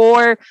be.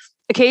 Or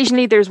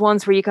occasionally there's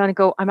ones where you kind of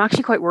go, I'm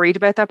actually quite worried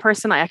about that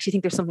person. I actually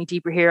think there's something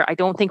deeper here. I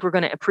don't think we're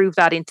going to approve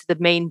that into the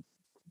main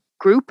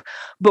group,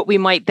 but we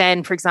might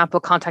then, for example,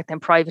 contact them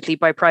privately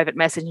by private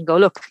message and go,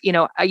 look,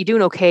 are you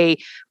doing okay?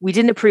 We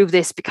didn't approve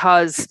this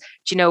because,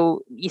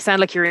 you sound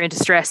like you're in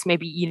distress.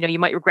 Maybe, you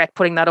might regret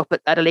putting that up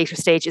at a later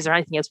stage. Is there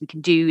anything else we can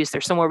do? Is there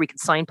somewhere we can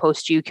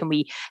signpost you? Can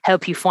we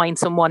help you find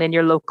someone in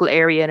your local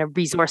area in a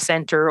resource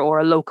center or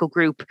a local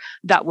group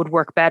that would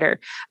work better?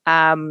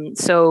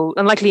 So,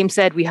 and like Liam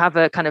said, we have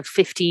a kind of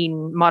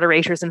 15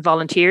 moderators and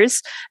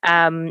volunteers.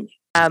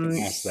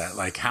 Ask that,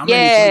 like, how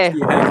many folks do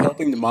you have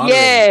helping the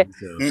moderate?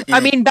 Yeah,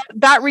 I mean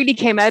that really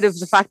came out of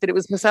the fact that it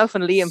was myself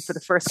and Liam for the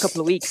first couple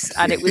of weeks,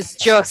 and it was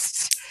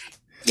just,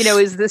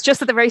 it's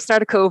just at the very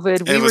start of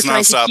COVID. We were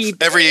trying to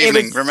keep every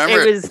evening.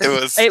 Remember,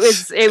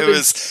 it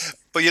was.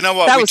 But you know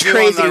what? We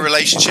drew on our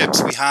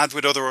relationships we had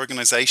with other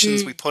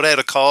organizations. We put out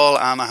a call,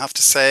 and I have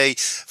to say,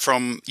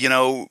 from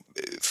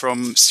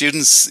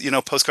students,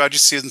 postgraduate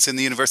students in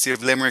the University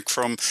of Limerick,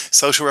 from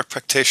social work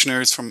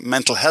practitioners, from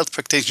mental health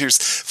practitioners,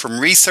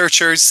 from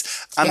researchers,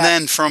 and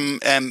then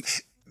from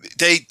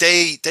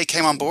they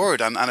came on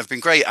board and have been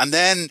great. And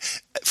then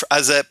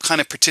as a kind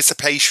of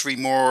participatory,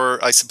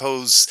 more, I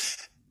suppose,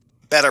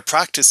 better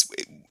practice,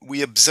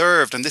 we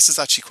observed, and this is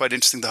actually quite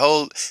interesting, the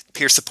whole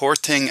peer support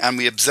thing, and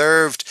we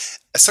observed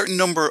a certain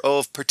number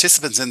of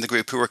participants in the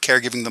group who were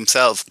caregiving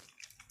themselves.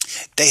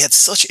 They had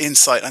such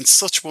insight and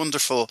such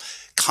wonderful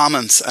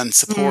comments and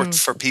support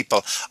for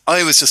people.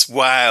 I was just,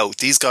 wow,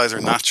 these guys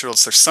are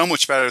naturals. They're so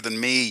much better than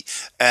me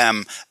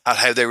at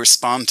how they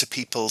respond to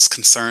people's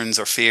concerns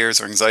or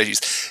fears or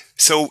anxieties.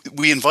 So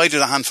we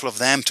invited a handful of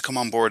them to come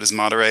on board as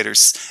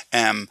moderators.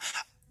 And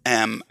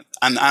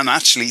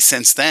actually,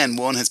 since then,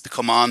 one has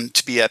become on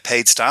to be a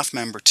paid staff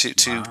member to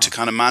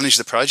kind of manage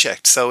the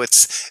project. So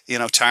it's,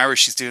 Tara,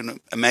 she's doing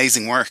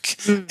amazing work.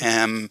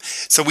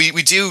 So we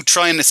do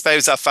try and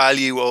espouse that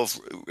value of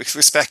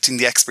respecting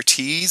the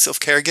expertise of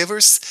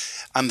caregivers,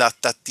 and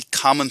that the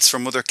comments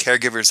from other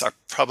caregivers are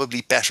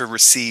probably better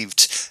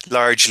received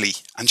largely,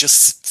 and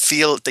just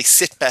feel they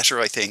sit better,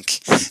 I think.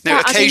 Now,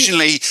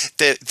 occasionally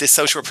the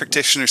social work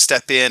practitioners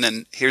step in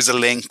and here's a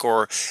link,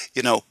 or,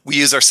 you know, we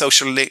use our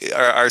social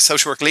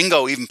work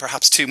lingo even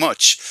perhaps too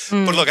much.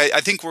 But look,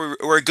 I think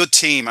we're a good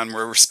team, and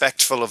we're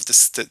respectful of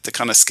the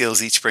kind of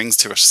skills each brings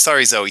to it.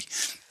 Sorry, Zoe.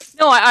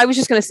 No, I was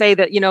just going to say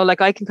that, you know,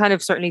 like I can kind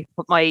of certainly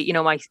put my, you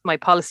know, my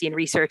policy and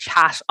research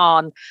hat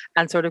on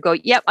and sort of go,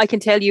 yep, I can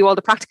tell you all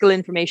the practical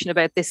information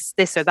about this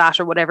or that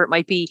or whatever it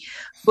might be.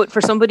 But for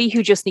somebody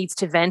who just needs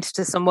to vent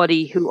to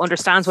somebody who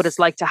understands what it's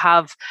like to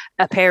have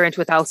a parent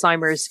with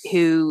Alzheimer's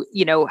who,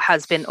 you know,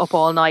 has been up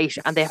all night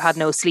and they've had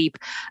no sleep,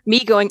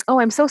 me going, oh,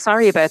 I'm so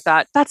sorry about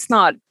that.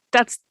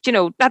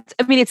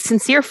 I mean, it's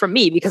sincere from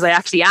me because I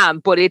actually am,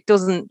 but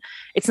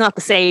it's not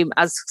the same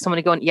as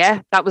someone going, yeah,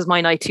 that was my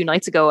night 2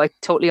 nights ago. I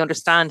totally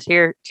understand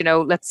here, you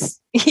know,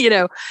 let's, you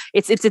know,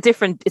 it's a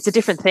different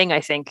thing, I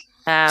think.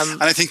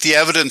 And I think the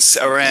evidence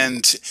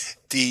around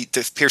the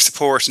peer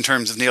support in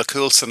terms of Neil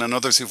Coulson and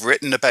others who've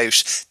written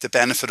about the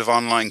benefit of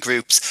online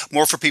groups,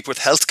 more for people with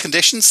health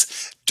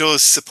conditions,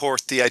 does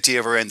support the idea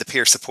of around the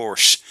peer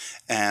support.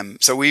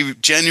 So we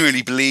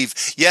genuinely believe,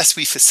 yes,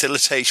 we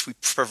facilitate, we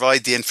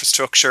provide the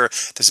infrastructure.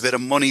 There's a bit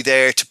of money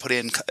there to put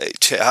in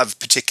to have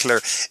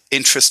particular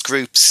interest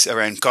groups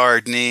around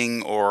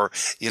gardening or,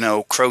 you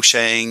know,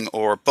 crocheting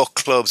or book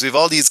clubs. We have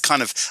all these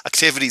kind of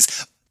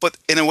activities. But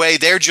in a way,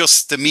 they're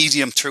just the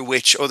medium through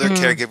which other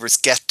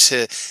caregivers get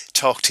to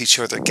talk to each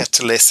other, get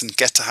to listen,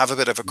 get to have a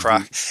bit of a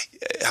crack,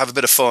 have a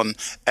bit of fun.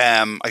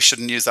 I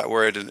shouldn't use that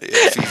word for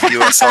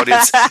the US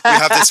audience. We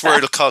have this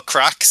word called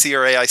crack,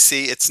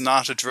 CRAIC. It's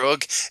not a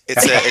drug.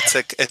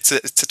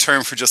 It's a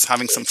term for just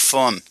having some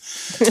fun.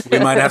 We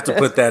might have to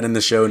put that in the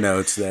show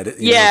notes.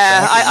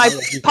 I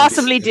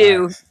possibly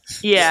do.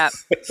 Yeah.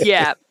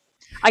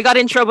 I got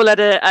in trouble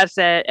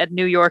at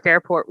New York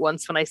airport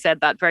once when I said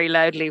that very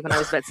loudly when I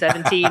was about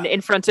 17 in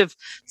front of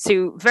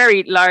 2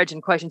 very large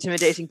and quite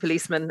intimidating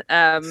policemen.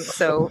 That's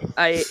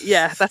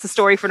a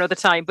story for another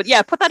time. But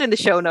yeah, put that in the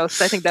show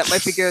notes. I think that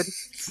might be good.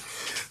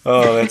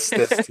 Oh, that's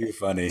too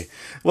funny.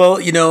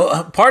 Well, you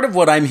know, part of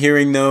what I'm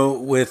hearing though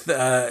with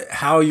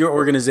how your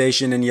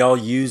organization and y'all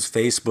use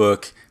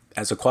Facebook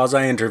as a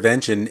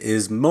quasi-intervention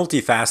is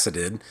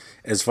multifaceted,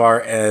 as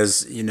far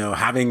as, you know,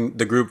 having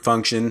the group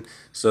function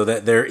so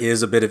that there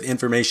is a bit of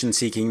information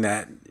seeking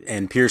that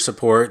and peer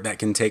support that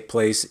can take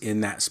place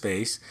in that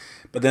space.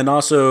 But then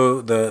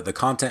also the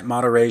content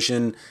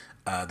moderation,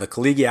 the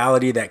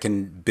collegiality that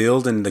can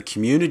build and the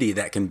community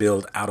that can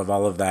build out of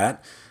all of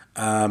that.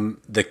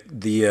 The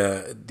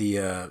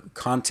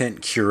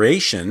content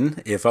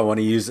curation, if I want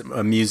to use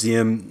a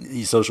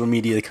museum social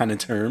media kind of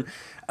term,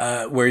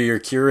 where you're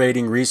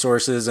curating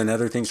resources and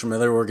other things from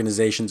other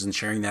organizations and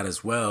sharing that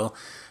as well.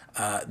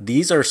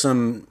 These are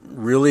some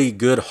really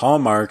good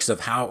hallmarks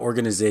of how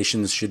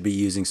organizations should be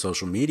using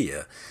social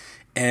media.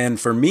 And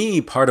for me,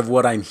 part of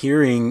what I'm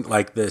hearing,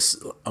 like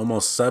this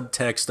almost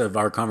subtext of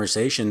our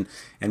conversation,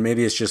 and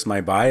maybe it's just my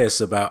bias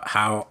about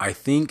how I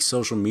think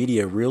social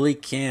media really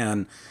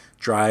can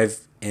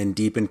drive and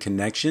deepen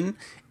connection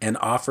and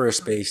offer a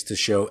space to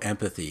show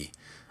empathy,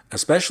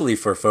 especially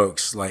for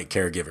folks like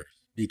caregivers.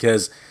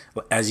 Because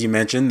as you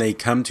mentioned, they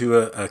come to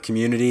a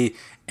community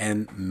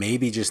and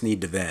maybe just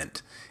need to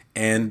vent.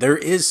 And there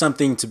is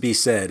something to be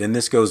said, and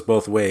this goes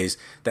both ways,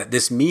 that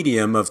this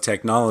medium of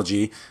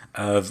technology,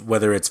 of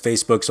whether it's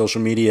Facebook,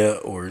 social media,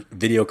 or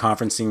video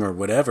conferencing or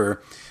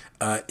whatever,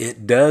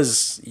 it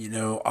does, you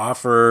know,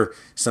 offer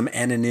some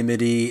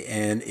anonymity,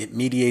 and it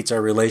mediates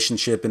our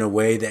relationship in a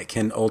way that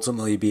can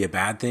ultimately be a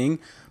bad thing,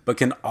 but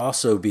can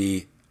also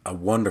be a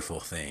wonderful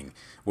thing,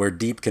 where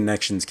deep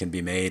connections can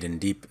be made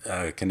and deep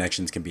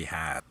connections can be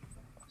had.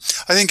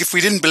 I think if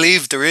we didn't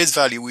believe there is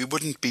value, we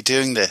wouldn't be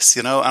doing this,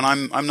 you know. And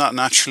I'm not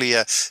naturally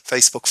a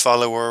Facebook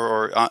follower,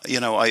 or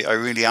you know, I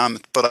really am.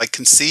 But I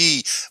can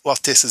see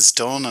what this has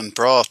done and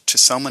brought to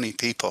so many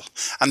people,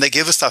 and they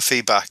give us that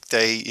feedback.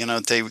 They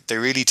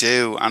really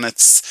do, and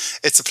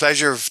it's a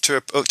pleasure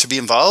to be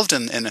involved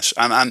in it,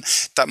 and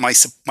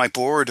that my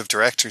board of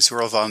directors, who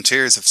are all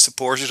volunteers, have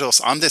supported us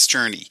on this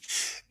journey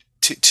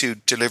to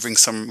delivering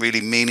some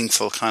really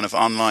meaningful kind of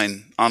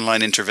online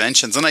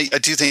interventions. And I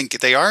do think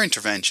they are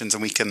interventions,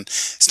 and we can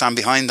stand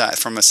behind that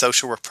from a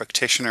social work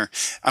practitioner.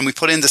 And we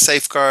put in the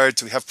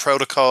safeguards, we have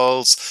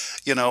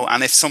protocols, you know,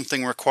 and if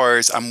something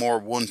requires a more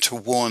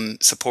one-to-one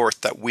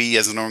support that we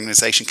as an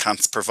organization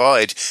can't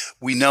provide,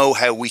 we know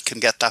how we can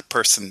get that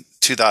person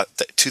to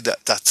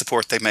that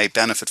support they may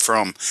benefit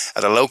from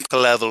at a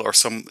local level or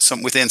some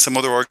within some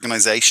other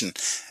organization.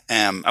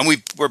 And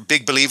we're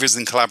big believers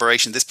in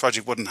collaboration. This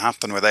project wouldn't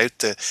happen without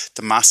the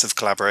massive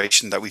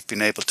collaboration that we've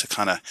been able to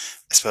kind of,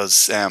 I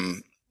suppose,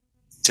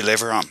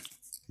 deliver on.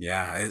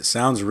 Yeah, it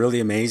sounds really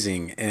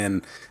amazing.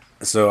 And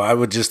so I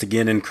would just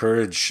again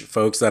encourage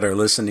folks that are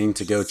listening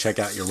to go check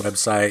out your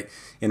website,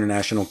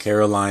 International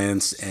Care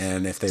Alliance,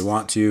 and if they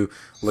want to,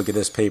 look at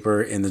this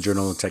paper in the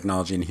Journal of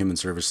Technology and Human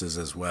Services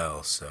as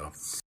well. So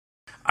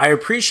I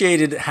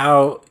appreciated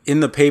how in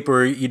the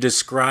paper you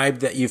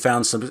described that you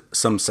found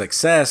some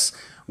success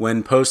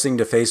when posting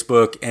to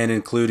Facebook and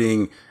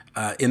including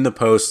in the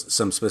post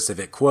some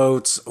specific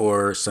quotes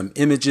or some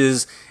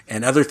images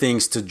and other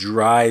things to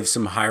drive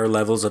some higher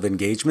levels of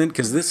engagement.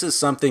 Because this is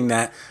something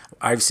that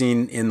I've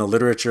seen in the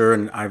literature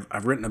and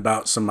I've written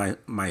about some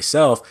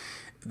myself.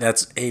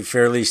 That's a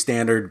fairly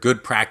standard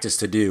good practice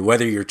to do.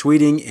 Whether you're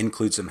tweeting,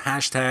 include some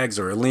hashtags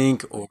or a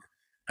link or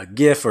a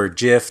GIF or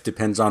GIF,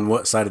 depends on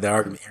what side of the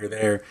argument you're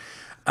there.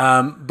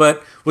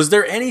 But was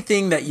there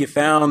anything that you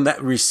found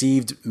that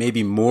received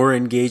maybe more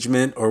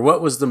engagement, or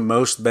what was the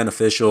most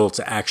beneficial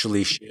to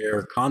actually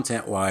share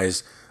content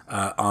wise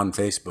on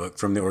Facebook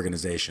from the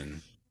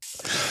organization?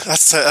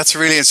 That's a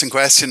really interesting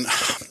question.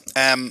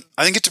 I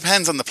think it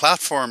depends on the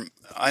platform.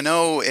 I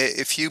know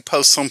if you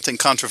post something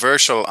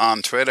controversial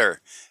on Twitter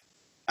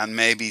and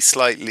maybe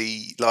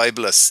slightly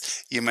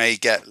libelous, you may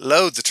get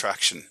loads of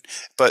traction,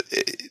 but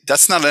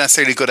that's not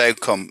necessarily a good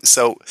outcome.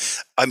 So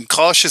I'm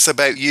cautious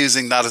about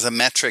using that as a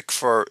metric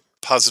for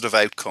positive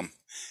outcome.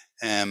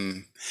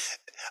 I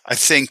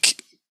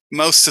think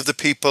most of the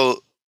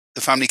people,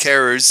 the family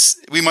carers,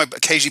 we might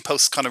occasionally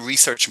post kind of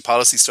research and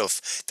policy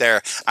stuff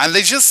there, and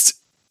they just,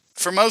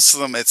 for most of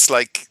them, it's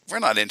like, we're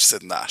not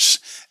interested in that.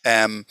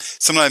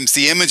 Sometimes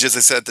the images, I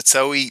said, that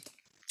Zoe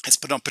has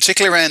put on,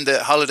 particularly around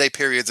the holiday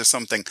periods or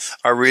something,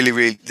 are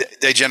really,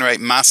 they generate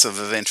massive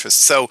of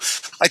interest. So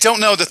I don't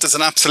know that there's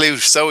an absolute.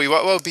 Zoe,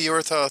 what would be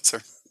your thoughts?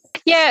 Or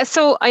Yeah,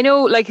 so I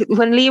know, like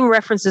when Liam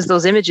references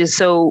those images,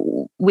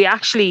 so we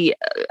actually,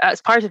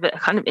 as part of it,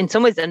 kind of in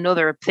some ways,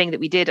 another thing that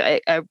we did.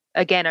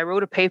 I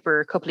wrote a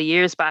paper a couple of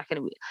years back,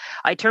 and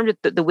I termed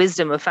it the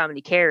wisdom of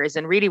family carers.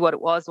 And really, what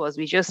it was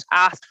we just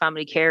asked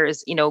family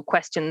carers,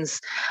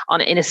 questions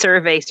in a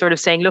survey, sort of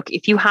saying, look,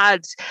 if you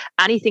had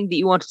anything that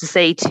you wanted to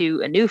say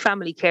to a new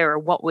family carer,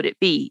 what would it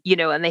be?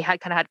 And they had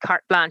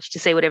carte blanche to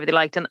say whatever they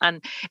liked,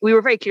 and we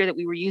were very clear that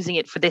we were using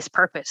it for this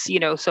purpose,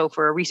 so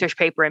for a research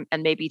paper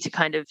and maybe to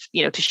kind of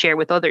to share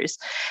with others.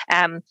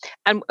 And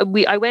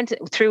I went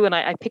through and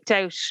I picked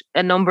out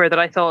a number that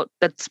I thought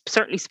that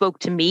certainly spoke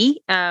to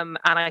me, and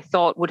I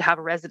thought would have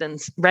a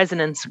resonance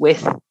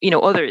with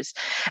others.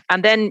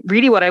 And then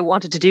really what I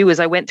wanted to do is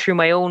I went through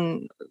my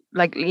own,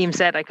 like Liam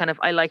said,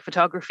 I like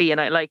photography,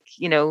 and I like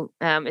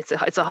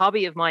it's a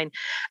hobby of mine,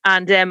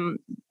 and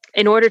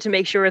in order to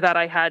make sure that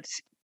I had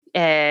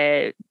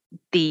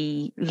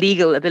the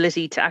legal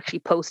ability to actually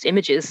post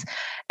images,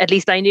 at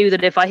least I knew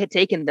that if I had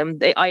taken them,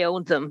 I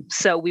owned them.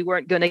 So we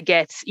weren't going to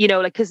get,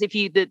 because if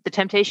the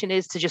temptation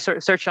is to just sort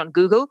of search on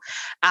Google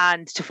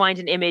and to find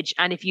an image.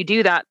 And if you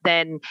do that,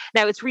 then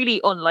now it's really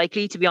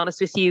unlikely, to be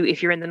honest with you,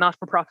 if you're in the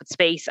not-for-profit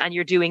space and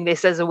you're doing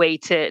this as a way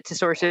to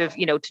sort of,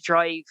 to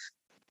drive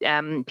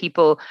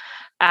people,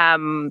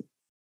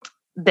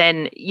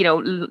 then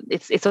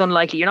it's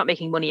unlikely. You're not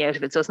making money out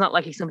of it, so it's not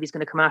likely somebody's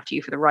going to come after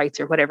you for the rights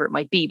or whatever it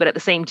might be. But at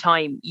the same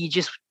time, you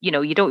just you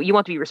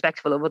want to be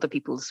respectful of other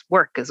people's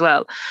work as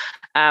well.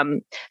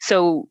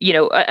 So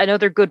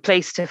another good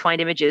place to find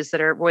images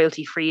that are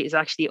royalty free is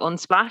actually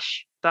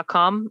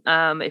unsplash.com.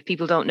 If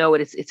people don't know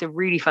it, it's a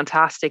really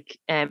fantastic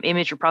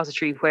image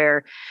repository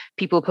where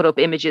people put up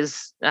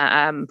images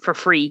for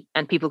free,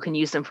 and people can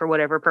use them for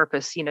whatever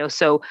purpose,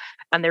 so,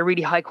 and they're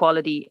really high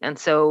quality. And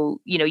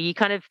so you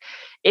kind of,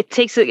 it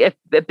takes a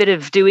bit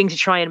of doing to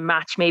try and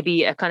match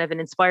maybe a kind of an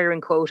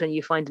inspiring quote, and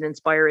you find an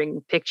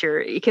inspiring picture.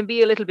 It can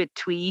be a little bit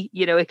twee,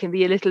 it can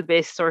be a little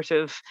bit sort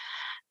of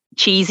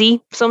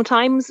cheesy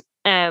sometimes,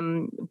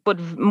 but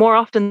more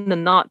often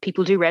than not,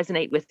 people do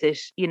resonate with it,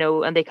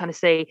 and they kind of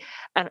say,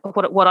 and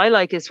what I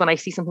like is when I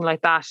see something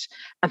like that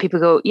and people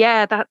go,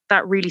 yeah,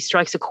 that really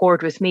strikes a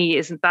chord with me,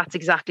 that's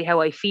exactly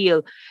how I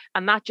feel.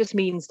 And that just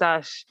means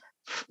that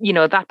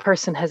that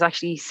person has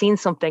actually seen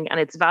something and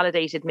it's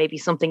validated maybe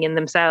something in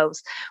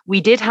themselves. We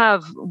did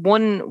have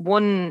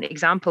one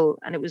example,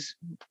 and it was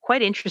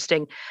quite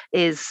interesting,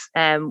 is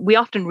we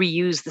often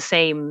reuse the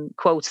same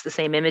quotes, the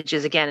same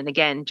images again and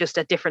again, just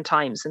at different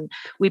times. And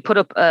we put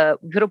up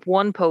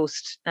one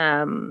post,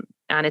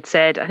 and it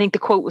said, I think the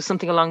quote was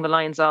something along the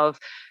lines of,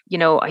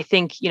 I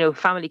think,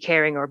 family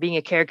caring or being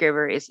a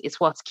caregiver is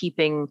what's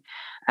keeping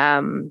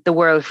the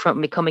world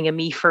from becoming a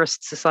me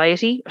first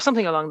society, or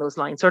something along those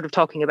lines, sort of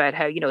talking about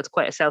how, it's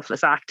quite a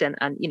selfless act. And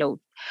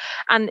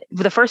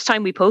the first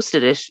time we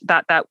posted it,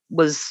 that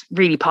was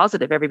really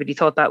positive. Everybody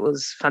thought that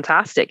was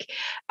fantastic.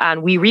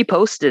 And we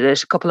reposted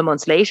it a couple of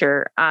months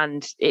later,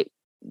 and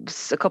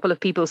a couple of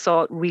people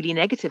saw it really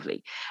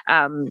negatively.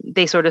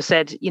 They sort of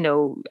said,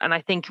 and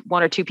I think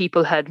one or two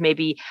people had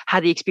maybe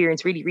had the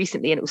experience really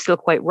recently, and it was still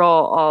quite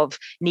raw, of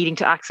needing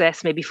to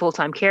access maybe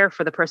full-time care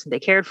for the person they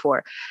cared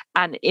for.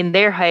 And in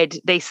their head,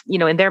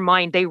 in their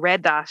mind, they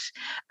read that.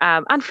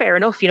 And fair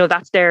enough,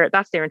 that's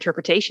their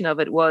interpretation of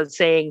it, was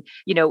saying,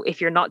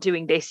 if you're not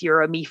doing this,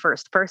 you're a me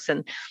first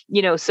person.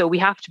 So we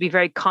have to be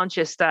very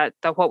conscious that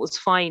what was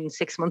fine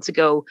 6 months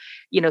ago,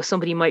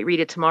 somebody might read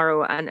it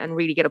tomorrow and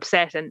really get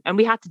upset. And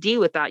we had to deal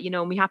with that,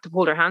 and we had to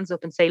hold our hands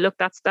up and say, look,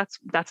 that's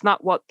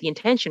not what the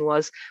intention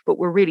was, but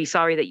we're really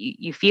sorry that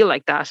you feel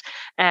like that.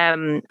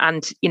 And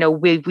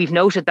we've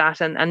noted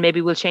that, and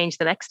maybe we'll change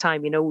the next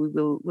time.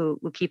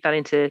 We'll keep that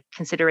into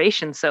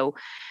consideration. So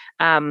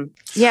I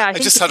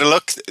think just had a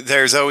look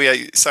there,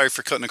 Zoe. Sorry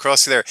for cutting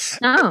across you there.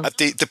 Oh. At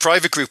the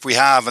private group we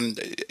have, and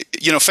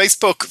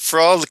Facebook, for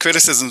all the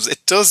criticisms, it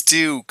does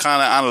do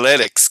kind of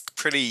analytics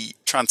pretty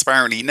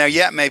transparently. Now,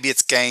 maybe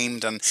it's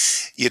gamed and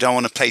you don't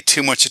want to pay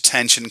too much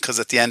attention because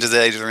at the end of the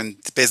day, they're in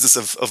the business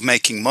of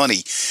making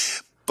money.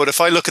 But if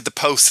I look at the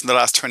posts in the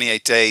last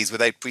 28 days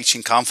without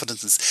breaching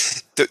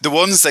confidences, the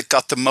ones that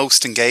got the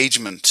most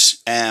engagement,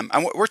 and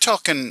we're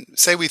talking,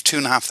 say we've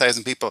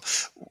 2,500 people,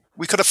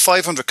 we could have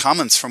 500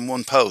 comments from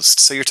one post.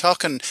 So you're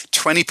talking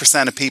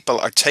 20% of people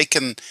are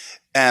taking,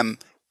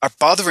 are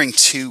bothering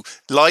to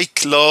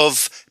like,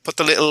 love, put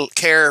the little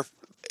care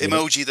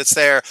emoji that's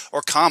there,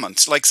 or comment.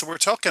 So we're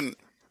talking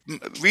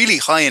really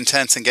high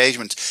intense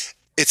engagement.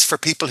 It's for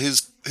people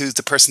who's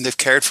the person they've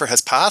cared for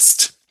has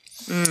passed.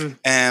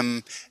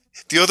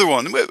 The other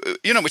one,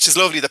 which is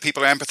lovely that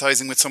people are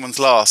empathizing with someone's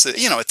loss.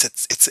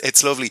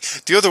 It's lovely.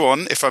 The other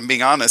one, if I'm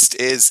being honest,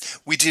 is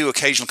we do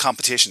occasional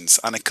competitions,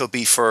 and it could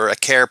be for a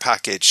care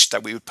package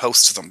that we would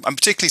post to them. And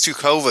particularly through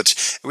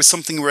COVID, it was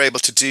something we were able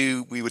to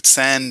do. We would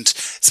send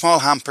small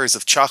hampers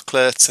of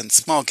chocolates and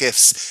small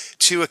gifts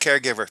to a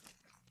caregiver.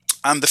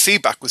 And the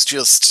feedback was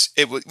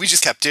we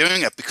just kept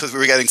doing it because we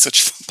were getting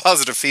such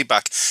positive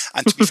feedback.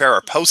 And to be fair,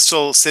 our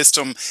postal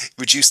system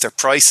reduced their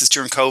prices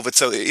during COVID.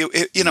 So,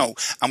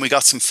 and we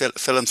got some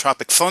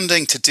philanthropic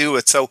funding to do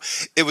it. So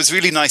it was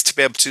really nice to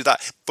be able to do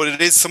that. But it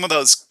is some of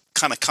those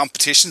kind of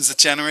competitions that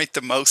generate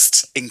the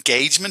most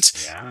engagement.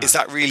 Yeah. Is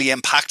that really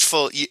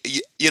impactful?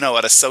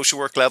 At a social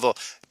work level,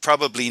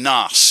 probably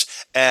not.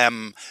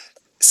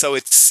 So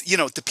it's,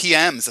 the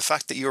PMs, the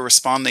fact that you're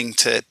responding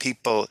to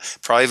people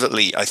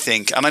privately, I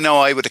think. And I know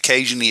I would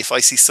occasionally, if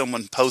I see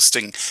someone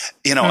posting,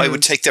 I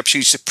would take the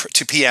opportunity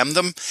to PM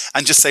them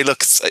and just say,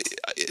 look,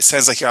 it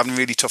sounds like you're having a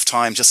really tough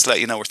time. Just to let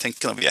you know, we're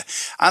thinking of you.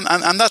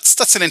 And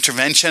that's an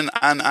intervention,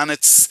 and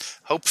it's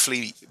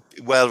hopefully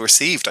well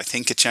received. I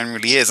think it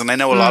generally is. And I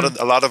know a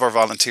lot of our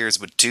volunteers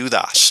would do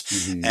that.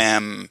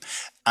 Mm-hmm.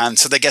 And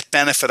so they get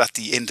benefit at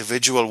the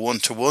individual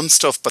one-to-one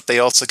stuff, but they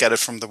also get it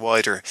from the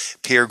wider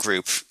peer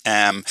group.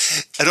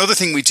 Another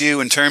thing we do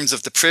in terms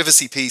of the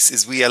privacy piece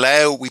is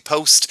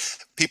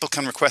people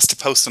can request to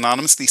post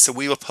anonymously, so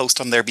we will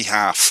post on their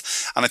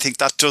behalf. And I think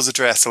that does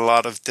address a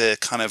lot of the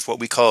kind of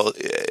what we call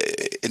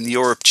in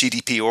Europe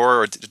GDPR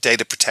or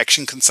data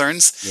protection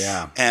concerns.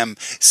 Yeah.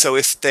 So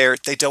if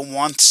they don't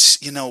want,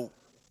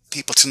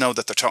 people to know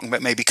that they're talking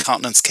about maybe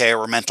continence care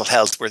or mental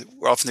health, where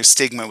often there's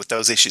stigma with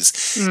those issues,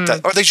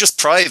 or they're just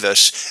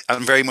private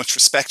and very much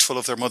respectful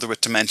of their mother with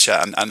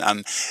dementia,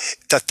 and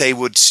that they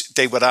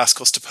would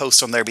ask us to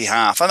post on their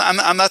behalf,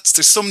 and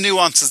there's some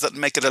nuances that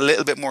make it a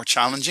little bit more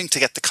challenging to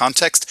get the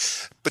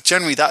context, but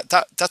generally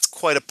that's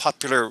quite a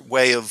popular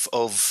way of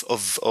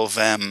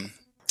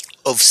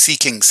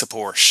seeking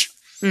support.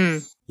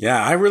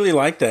 Yeah, I really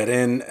like that,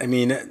 and I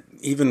mean,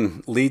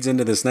 even leads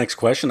into this next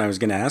question I was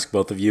going to ask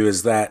both of you,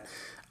 is that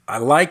I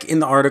like in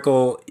the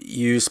article,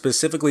 you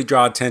specifically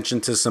draw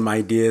attention to some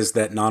ideas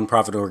that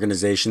nonprofit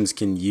organizations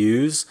can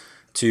use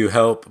to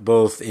help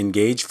both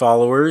engage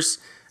followers,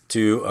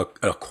 to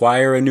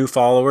acquire a new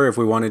follower, if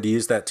we wanted to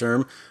use that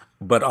term,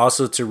 but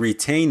also to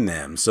retain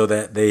them so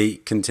that they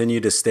continue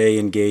to stay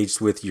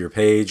engaged with your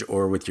page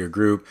or with your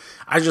group.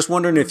 I was just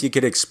wondering if you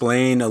could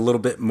explain a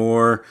little bit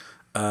more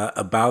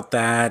about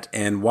that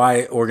and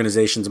why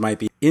organizations might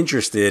be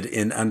interested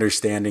in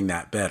understanding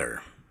that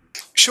better.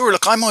 Sure.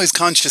 Look, I'm always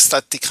conscious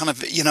that the kind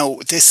of,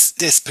 this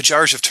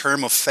pejorative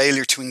term of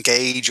failure to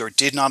engage or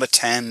did not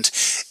attend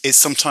is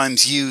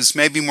sometimes used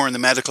maybe more in the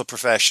medical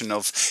profession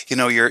of,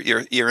 you're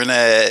in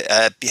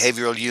a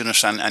behavioral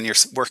unit and you're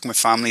working with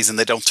families and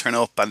they don't turn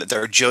up and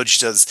they're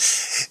judged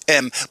as,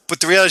 but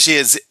the reality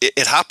is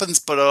it happens,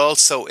 but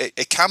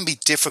it can be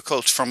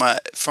difficult from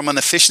an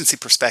efficiency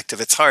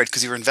perspective. It's hard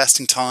because you're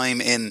investing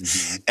time in,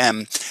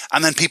 and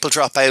then people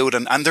drop out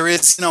and there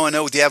is, I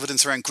know the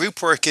evidence around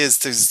group work is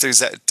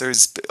there's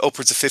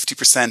upwards of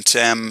 50%.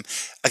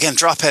 Again,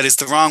 dropout is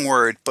the wrong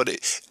word, but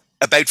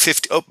about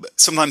 50,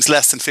 sometimes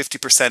less than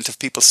 50% of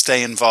people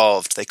stay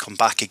involved. They come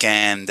back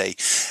again.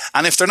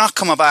 And if they're not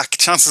coming back,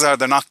 chances are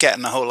they're not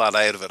getting a whole lot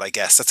out of it. I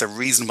guess that's a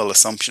reasonable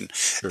assumption.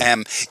 Sure.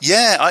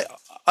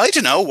 I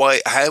don't know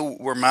how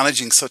we're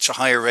managing such a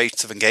higher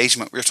rates of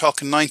engagement. We're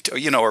talking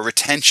 90, or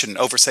retention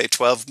over, say, a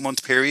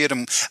 12-month period.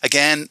 And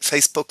again,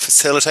 Facebook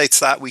facilitates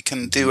that. We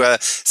can do a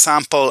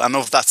sample, and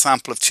of that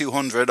sample of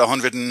 200,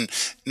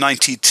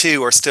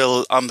 192 are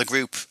still on the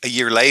group a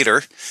year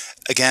later.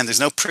 Again, there's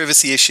no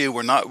privacy issue.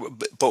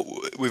 But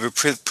we have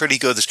a pretty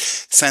good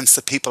sense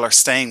that people are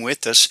staying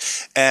with it.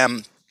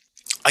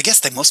 I guess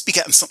they must be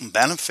getting something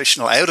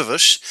beneficial out of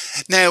it.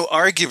 Now,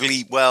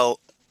 arguably,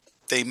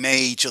 they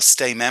may just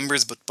stay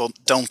members, but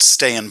don't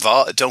stay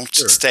involved, don't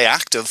stay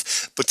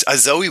active. But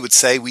as Zoe would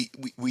say, we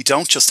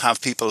don't just have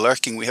people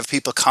lurking. We have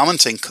people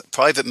commenting,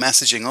 private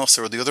messaging us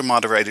or the other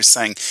moderators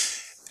saying,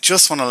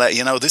 just want to let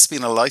you know this has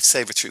been a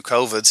lifesaver through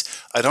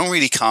COVID. I don't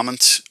really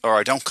comment, or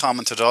I don't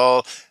comment at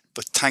all,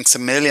 but thanks a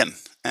million.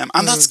 And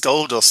that's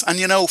gold dust. And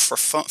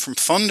from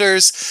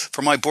funders,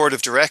 for my board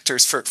of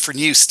directors, for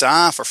new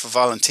staff, or for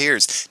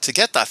volunteers to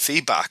get that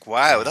feedback.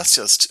 Wow, that's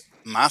just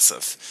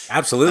massive.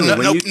 Absolutely.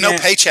 And no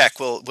paycheck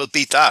will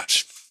beat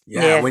that.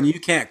 Yeah, when you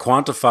can't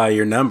quantify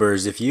your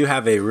numbers, if you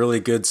have a really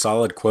good,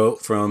 solid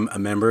quote from a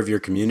member of your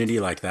community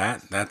like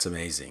that, that's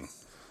amazing.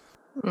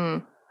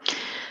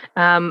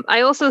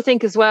 I also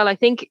think as well, I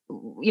think,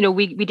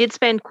 we did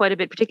spend quite a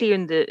bit, particularly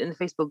in the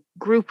Facebook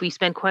group, we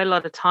spent quite a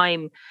lot of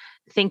time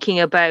thinking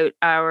about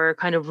our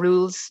kind of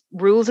rules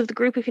of the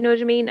group, if you know what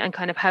I mean, and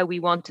kind of how we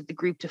wanted the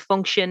group to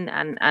function,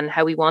 and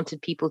how we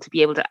wanted people to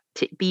be able to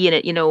be in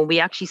it. We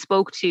actually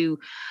spoke to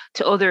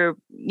other,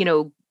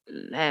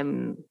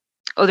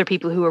 other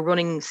people who are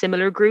running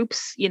similar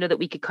groups, that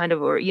we could kind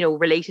of, or,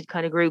 related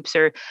kind of groups,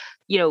 or,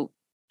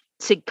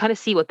 to kind of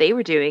see what they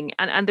were doing.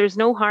 And there's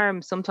no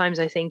harm sometimes,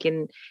 I think,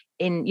 in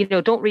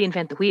don't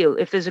reinvent the wheel.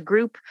 If there's a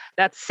group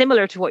that's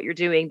similar to what you're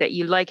doing, that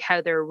you like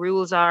how their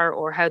rules are,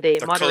 or how they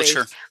moderate,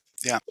 culture.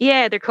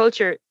 their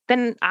culture,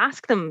 then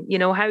ask them,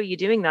 how are you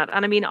doing that?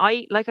 And I mean,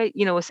 I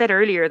said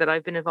earlier that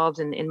I've been involved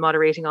in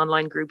moderating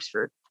online groups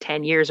for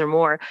 10 years or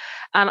more.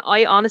 And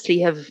I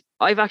honestly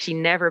I've actually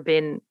never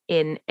been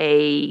in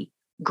a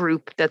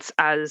group that's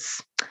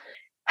as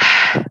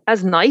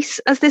nice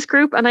as this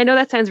group. And I know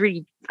that sounds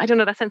really, I don't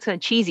know, that sounds kind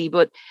of cheesy,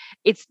 but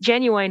it's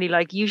genuinely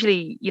like,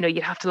 usually,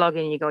 you have to log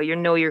in and you go, you're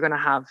going to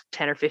have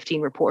 10 or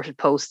 15 reported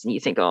posts and you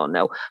think, oh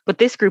no, but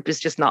this group is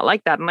just not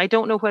like that. And I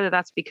don't know whether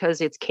that's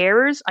because it's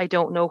carers. I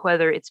don't know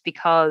whether it's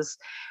because,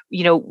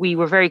 we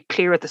were very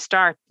clear at the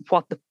start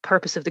what the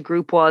purpose of the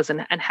group was,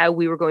 and how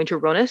we were going to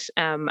run it,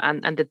 and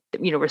that,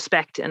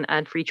 respect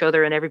and for each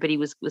other and everybody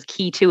was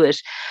key to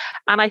it.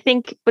 And I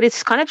think, but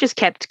it's kind of just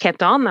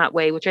kept on that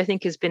way, which I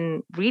think has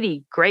been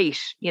really great,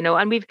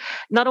 and we've,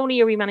 not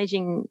only are we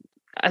managing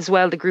as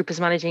well, the group is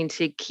managing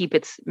to keep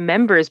its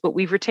members, but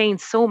we've retained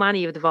so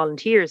many of the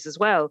volunteers as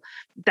well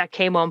that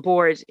came on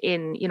board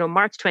in,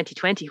 March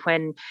 2020,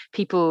 when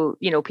people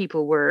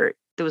were,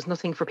 there was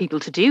nothing for people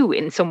to do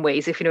in some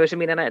ways, if you know what I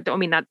mean. And I don't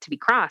mean that to be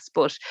crass,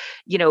 but,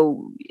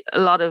 a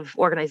lot of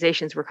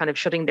organizations were kind of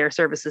shutting their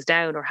services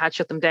down, or had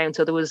shut them down.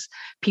 So there was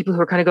people who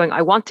were kind of going,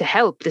 I want to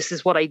help. This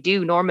is what I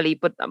do normally,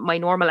 but my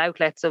normal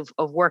outlets of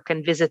work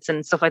and visits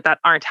and stuff like that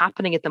aren't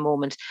happening at the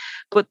moment.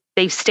 But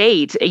they've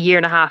stayed a year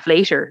and a half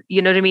later,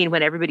 you know what I mean,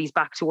 when everybody's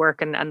back to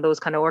work, and those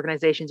kind of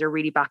organizations are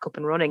really back up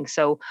and running.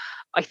 So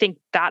I think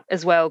that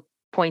as well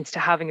points to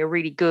having a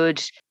really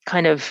good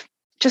kind of,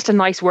 just a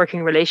nice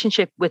working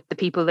relationship with the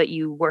people that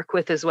you work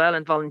with as well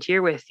and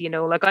volunteer with.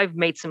 Like I've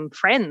made some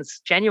friends,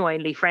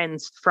 genuinely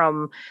friends,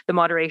 from the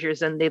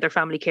moderators and the other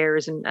family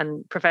carers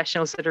and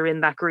professionals that are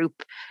in that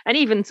group, and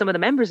even some of the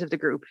members of the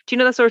group. Do you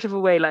know, that sort of a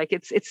way? Like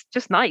it's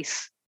just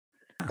nice.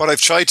 What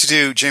I've tried to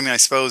do, Jimmy, I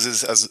suppose,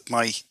 is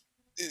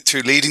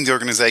through leading the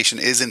organization,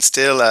 is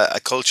instill a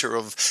culture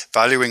of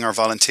valuing our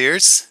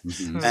volunteers,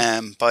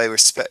 by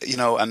respect,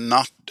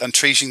 and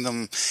treating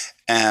them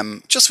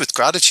just with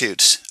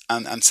gratitude,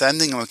 and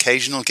sending them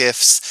occasional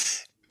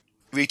gifts,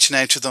 reaching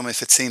out to them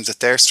if it seems that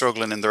they're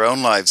struggling in their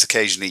own lives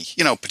occasionally,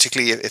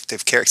 particularly if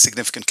they've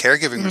significant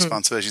caregiving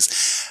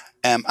responsibilities.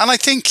 And I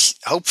think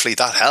hopefully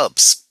that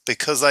helps,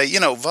 because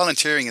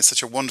volunteering is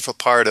such a wonderful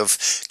part of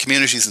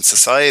communities and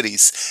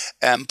societies.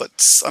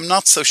 But I'm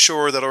not so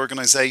sure that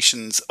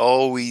organizations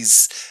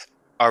always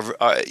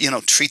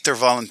treat their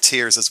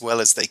volunteers as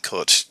well as they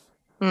could.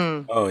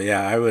 Oh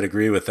yeah, I would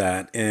agree with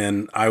that.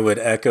 And I would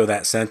echo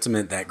that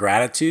sentiment that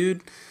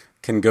gratitude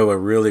can go a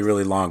really,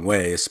 really long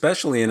way,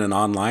 especially in an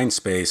online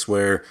space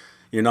where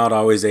you're not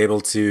always able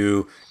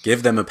to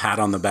give them a pat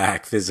on the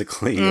back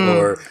physically,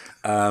 or,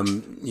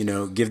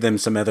 give them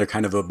some other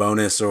kind of a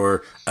bonus,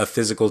 or a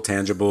physical,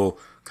 tangible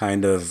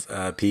kind of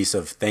piece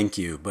of thank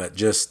you. But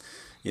just,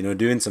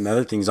 doing some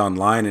other things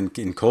online,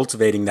 and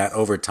cultivating that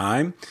over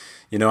time.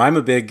 I'm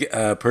a big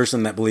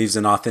person that believes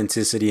in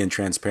authenticity and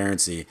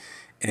transparency.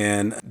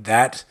 And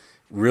that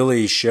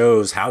really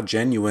shows how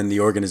genuine the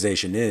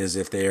organization is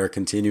if they are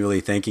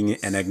continually thanking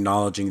and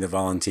acknowledging the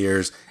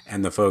volunteers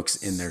and the folks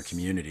in their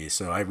community.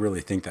 So I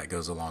really think that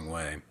goes a long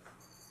way.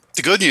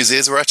 The good news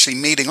is we're actually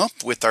meeting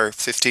up with our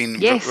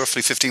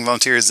roughly 15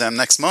 volunteers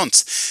next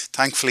month.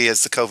 Thankfully,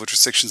 as the COVID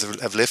restrictions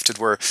have lifted,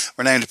 we're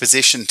now in a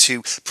position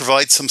to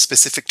provide some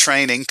specific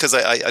training, because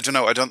I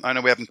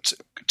know we haven't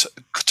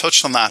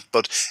touched on that,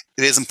 but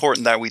it is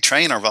important that we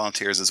train our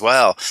volunteers as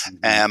well.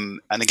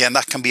 And again,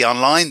 that can be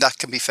online, that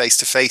can be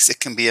face-to-face, it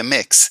can be a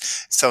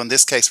mix. So in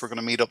this case, we're going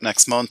to meet up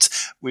next month.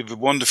 We have a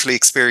wonderfully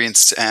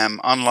experienced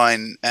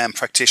online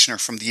practitioner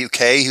from the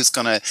UK who's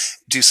going to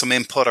do some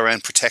input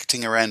around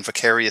protecting around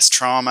vicarious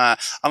trauma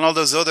and all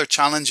those other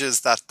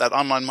challenges that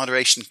online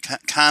moderation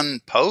can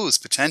pose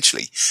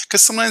potentially.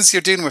 Because sometimes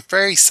you're dealing with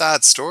very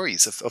sad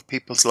stories of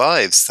people's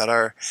lives that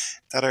are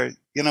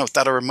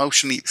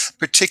emotionally,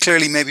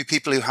 particularly maybe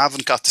people who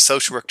haven't got the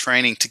social work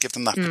training to give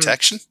them that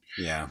protection.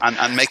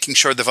 And making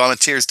sure the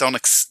volunteers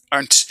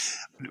aren't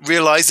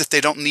realize that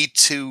they don't need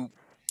to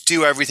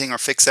do everything or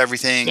fix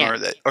everything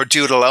Yeah. or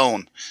do it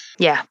alone.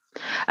 Yeah.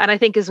 And I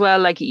think as well,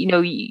 like,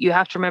 you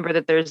have to remember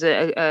that there's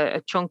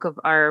a chunk of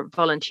our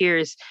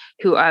volunteers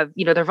who have,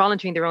 they're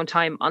volunteering their own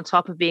time on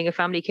top of being a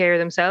family carer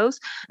themselves.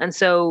 And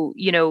so,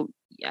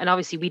 and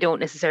obviously we don't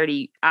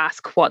necessarily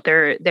ask what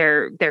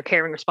their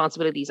caring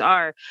responsibilities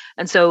are.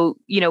 And so,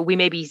 we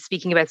may be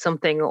speaking about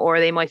something, or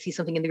they might see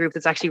something in the group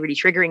that's actually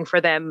really triggering for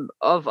them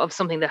of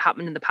something that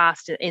happened in the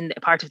past in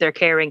part of their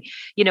caring,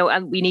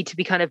 and we need to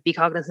be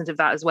cognizant of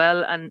that as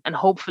well. And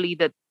hopefully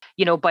that,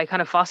 by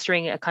kind of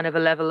fostering a kind of a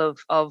level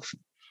of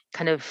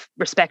kind of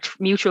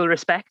mutual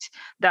respect,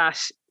 that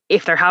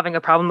if they're having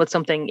a problem with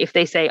something, if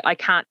they say, I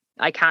can't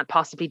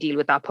possibly deal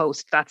with that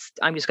post,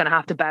 I'm just going to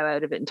have to bow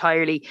out of it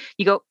entirely,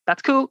 you go,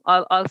 that's cool,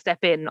 I'll step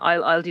in,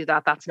 I'll do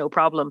that, that's no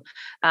problem.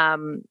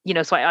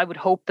 So I would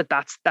hope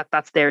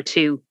that's there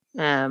too.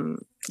 And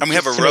we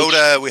have a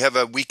rota, we have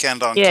a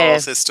weekend on call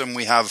system,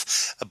 we have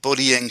a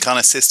buddying kind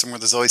of system where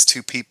there's always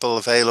 2 people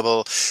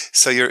available.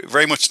 So you're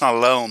very much not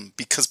alone,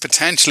 because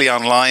potentially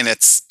online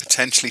it's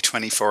potentially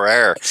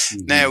 24-hour.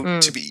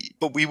 Now,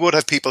 but we would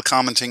have people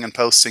commenting and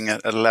posting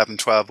at 11,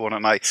 12, 1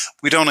 at night.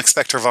 We don't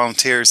expect our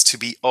volunteers to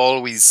be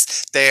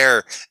always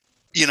there,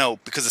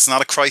 because it's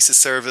not a crisis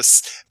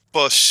service,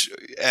 but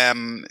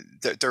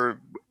they're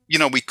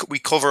we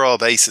cover all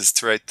bases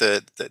throughout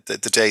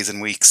the days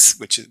and weeks,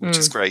 which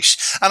is great.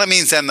 And it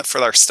means then that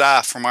for our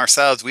staff, from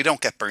ourselves, we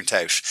don't get burnt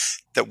out.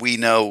 That we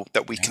know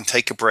that we can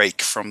take a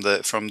break from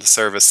the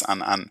service,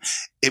 and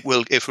it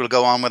will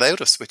go on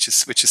without us, which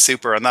is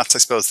super. And that's, I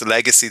suppose, the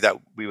legacy that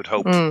we would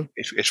hope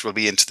it will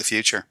be into the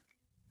future.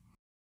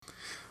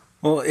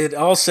 Well, it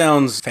all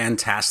sounds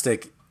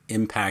fantastic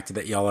impact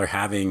that y'all are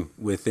having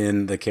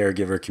within the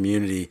caregiver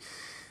community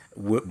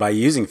by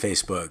using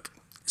Facebook.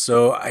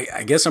 So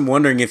I guess I'm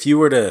wondering, if you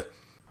were to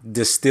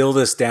distill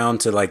this down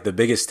to like the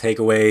biggest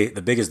takeaway,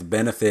 the biggest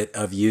benefit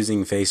of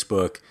using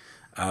Facebook,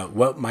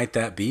 what might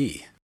that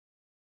be?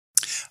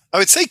 I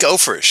would say go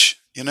for it.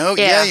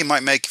 Yeah, you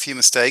might make a few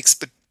mistakes,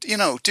 but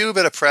do a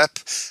bit of prep,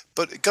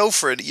 but go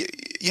for it.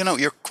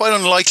 You're quite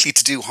unlikely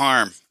to do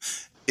harm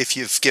if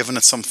you've given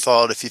it some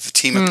thought, if you've a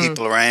team of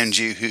people around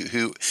you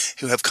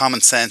who have common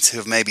sense, who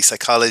have maybe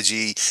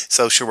psychology,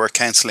 social work,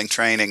 counseling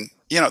training.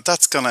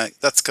 That's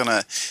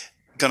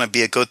gonna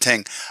be a good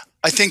thing.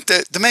 I think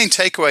that the main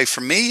takeaway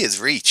for me is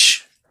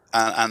reach,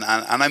 and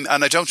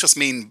I don't just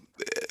mean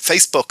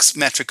Facebook's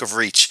metric of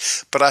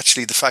reach, but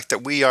actually the fact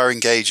that we are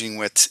engaging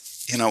with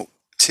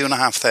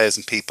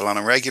 2,500 people on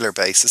a regular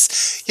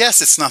basis.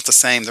 Yes, it's not the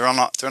same.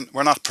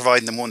 We're not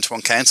providing them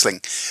one-to-one counselling,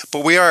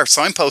 but we are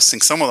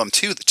signposting some of them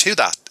to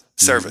that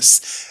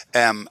service.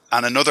 And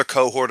another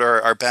cohort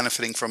are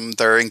benefiting from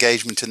their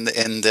engagement in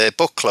the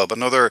book club.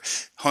 Another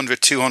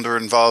 100, 200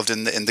 involved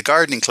in the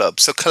gardening club.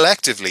 So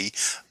collectively,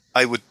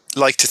 I would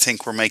like to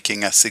think we're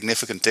making a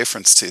significant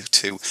difference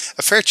to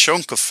a fair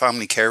chunk of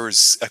family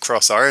carers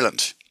across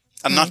Ireland.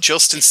 And not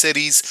just in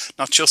cities,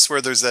 not just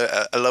where there's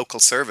a local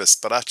service,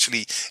 but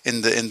actually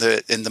in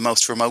the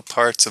most remote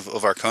parts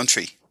of our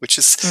country, which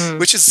is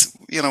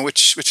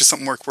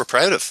something we're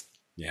proud of.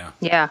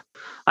 Yeah,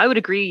 I would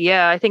agree.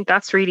 Yeah, I think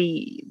that's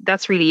really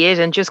it.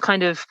 And just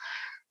kind of,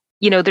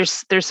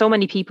 there's so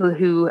many people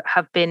who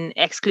have been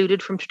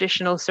excluded from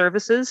traditional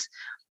services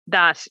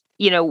that,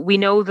 we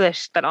know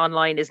that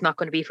online is not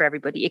going to be for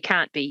everybody. It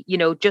can't be,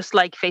 just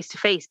like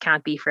face-to-face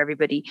can't be for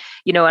everybody,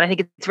 and I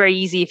think it's very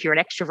easy if you're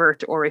an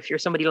extrovert, or if you're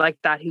somebody like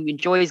that who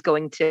enjoys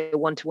going to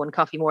one-to-one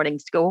coffee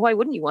mornings, to go, why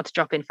wouldn't you want to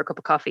drop in for a cup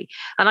of coffee?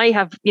 And I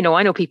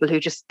know people who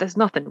just, there's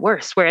nothing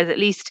worse. Whereas at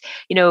least,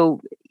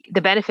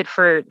 the benefit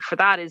for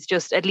that is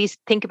just at least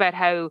think about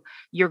how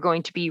you're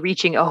going to be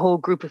reaching a whole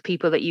group of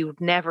people that you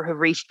would never have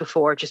reached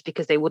before, just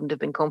because they wouldn't have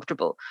been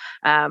comfortable.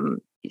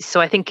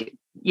 So I think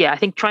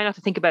try not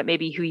to think about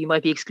maybe who you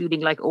might be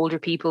excluding, like older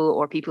people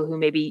or people who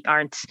maybe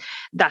aren't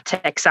that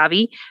tech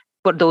savvy,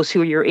 but those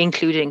who you're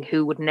including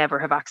who would never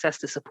have access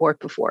to support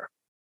before.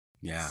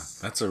 Yeah,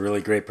 that's a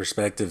really great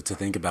perspective to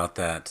think about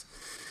that.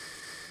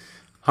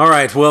 All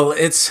right. Well,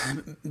 it's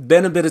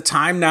been a bit of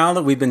time now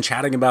that we've been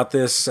chatting about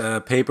this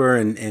paper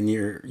and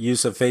your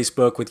use of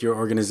Facebook with your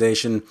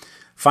organization.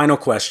 Final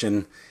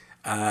question.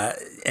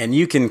 And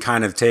you can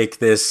kind of take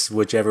this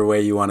whichever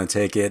way you want to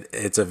take it.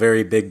 It's a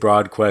very big,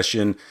 broad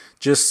question.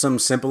 Just some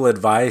simple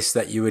advice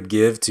that you would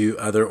give to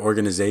other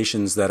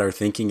organizations that are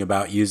thinking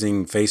about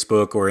using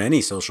Facebook or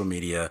any social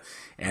media,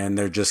 and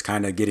they're just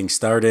kind of getting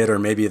started, or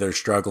maybe they're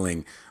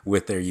struggling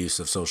with their use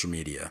of social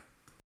media.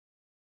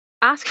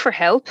 Ask for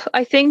help.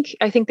 I think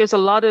there's a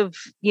lot of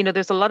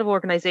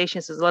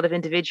organizations, there's a lot of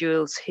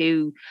individuals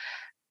who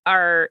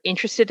are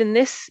interested in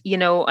this.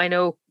 I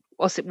know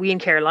we in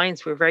Care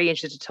Alliance, we're very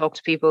interested to talk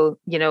to people,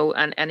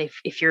 and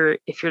if you're,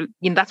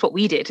 that's what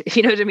we did, if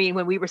you know what I mean.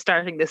 When we were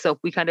starting this up,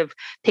 we kind of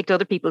picked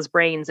other people's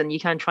brains, and you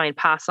can try and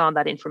pass on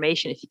that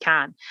information if you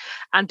can.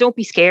 And don't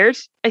be scared.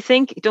 I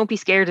think don't be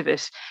scared of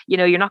it.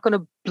 You're not going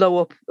to blow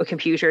up a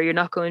computer. You're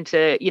not going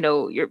to,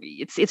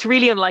 it's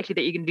really unlikely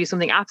that you're going to do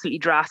something absolutely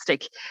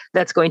drastic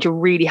that's going to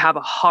really have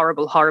a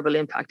horrible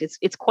impact.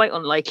 It's quite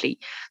unlikely.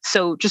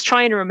 So just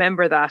try and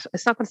remember that.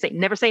 It's not going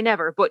to say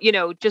never, but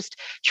just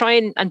try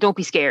and don't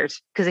be scared,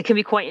 because it can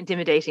be quite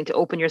intimidating to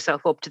open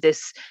yourself up to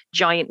this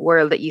giant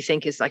world that you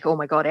think is like, oh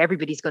my God,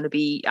 everybody's going to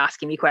be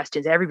asking me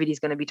questions, everybody's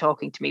going to be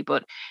talking to me.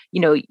 But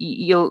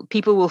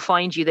people will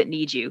find you that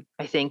need you,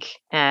 I think.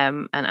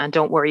 And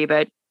don't worry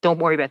about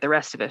the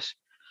rest of it.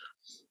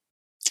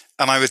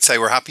 And I would say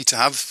we're happy to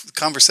have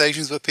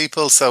conversations with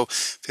people. So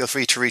feel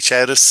free to reach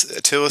out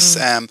to us.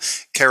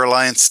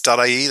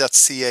 Carealliance.ie,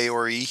 that's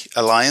CARE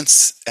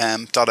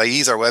Alliance.ie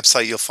is our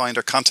website. You'll find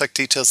our contact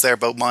details there,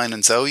 both mine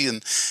and Zoe,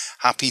 and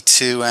happy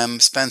to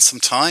spend some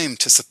time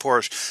to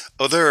support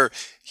other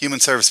human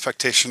service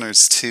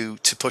practitioners to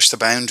push the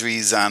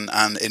boundaries and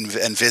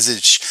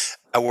envisage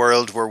a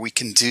world where we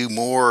can do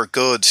more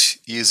good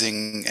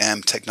using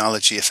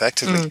technology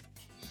effectively.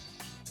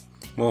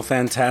 Well,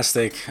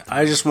 fantastic.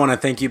 I just want to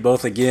thank you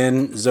both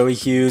again, Zoe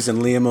Hughes and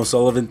Liam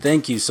O'Sullivan.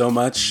 Thank you so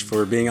much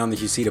for being on the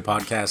Husita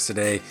podcast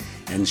today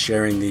and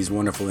sharing these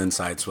wonderful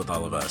insights with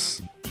all of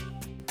us.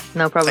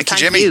 No problem. Thank you,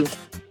 Jimmy.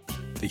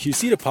 The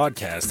Husita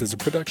podcast is a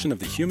production of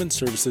the Human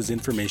Services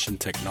Information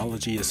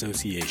Technology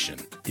Association.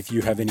 If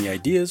you have any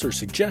ideas or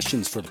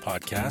suggestions for the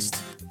podcast,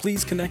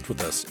 please connect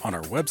with us on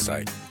our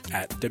website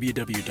at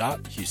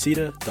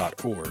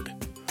www.husita.org,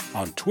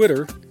 on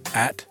Twitter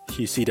at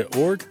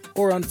Husita.org,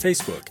 or on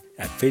Facebook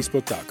at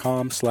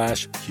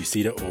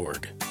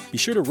facebook.com/Husita.org. Be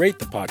sure to rate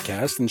the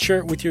podcast and share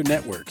it with your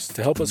networks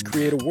to help us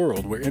create a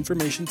world where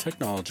information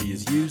technology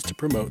is used to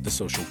promote the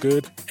social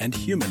good and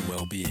human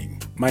well-being.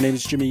 My name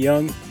is Jimmy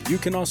Young. You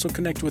can also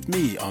connect with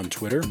me on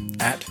Twitter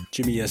at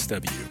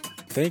JimmySW.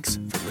 Thanks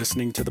for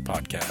listening to the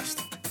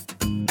podcast.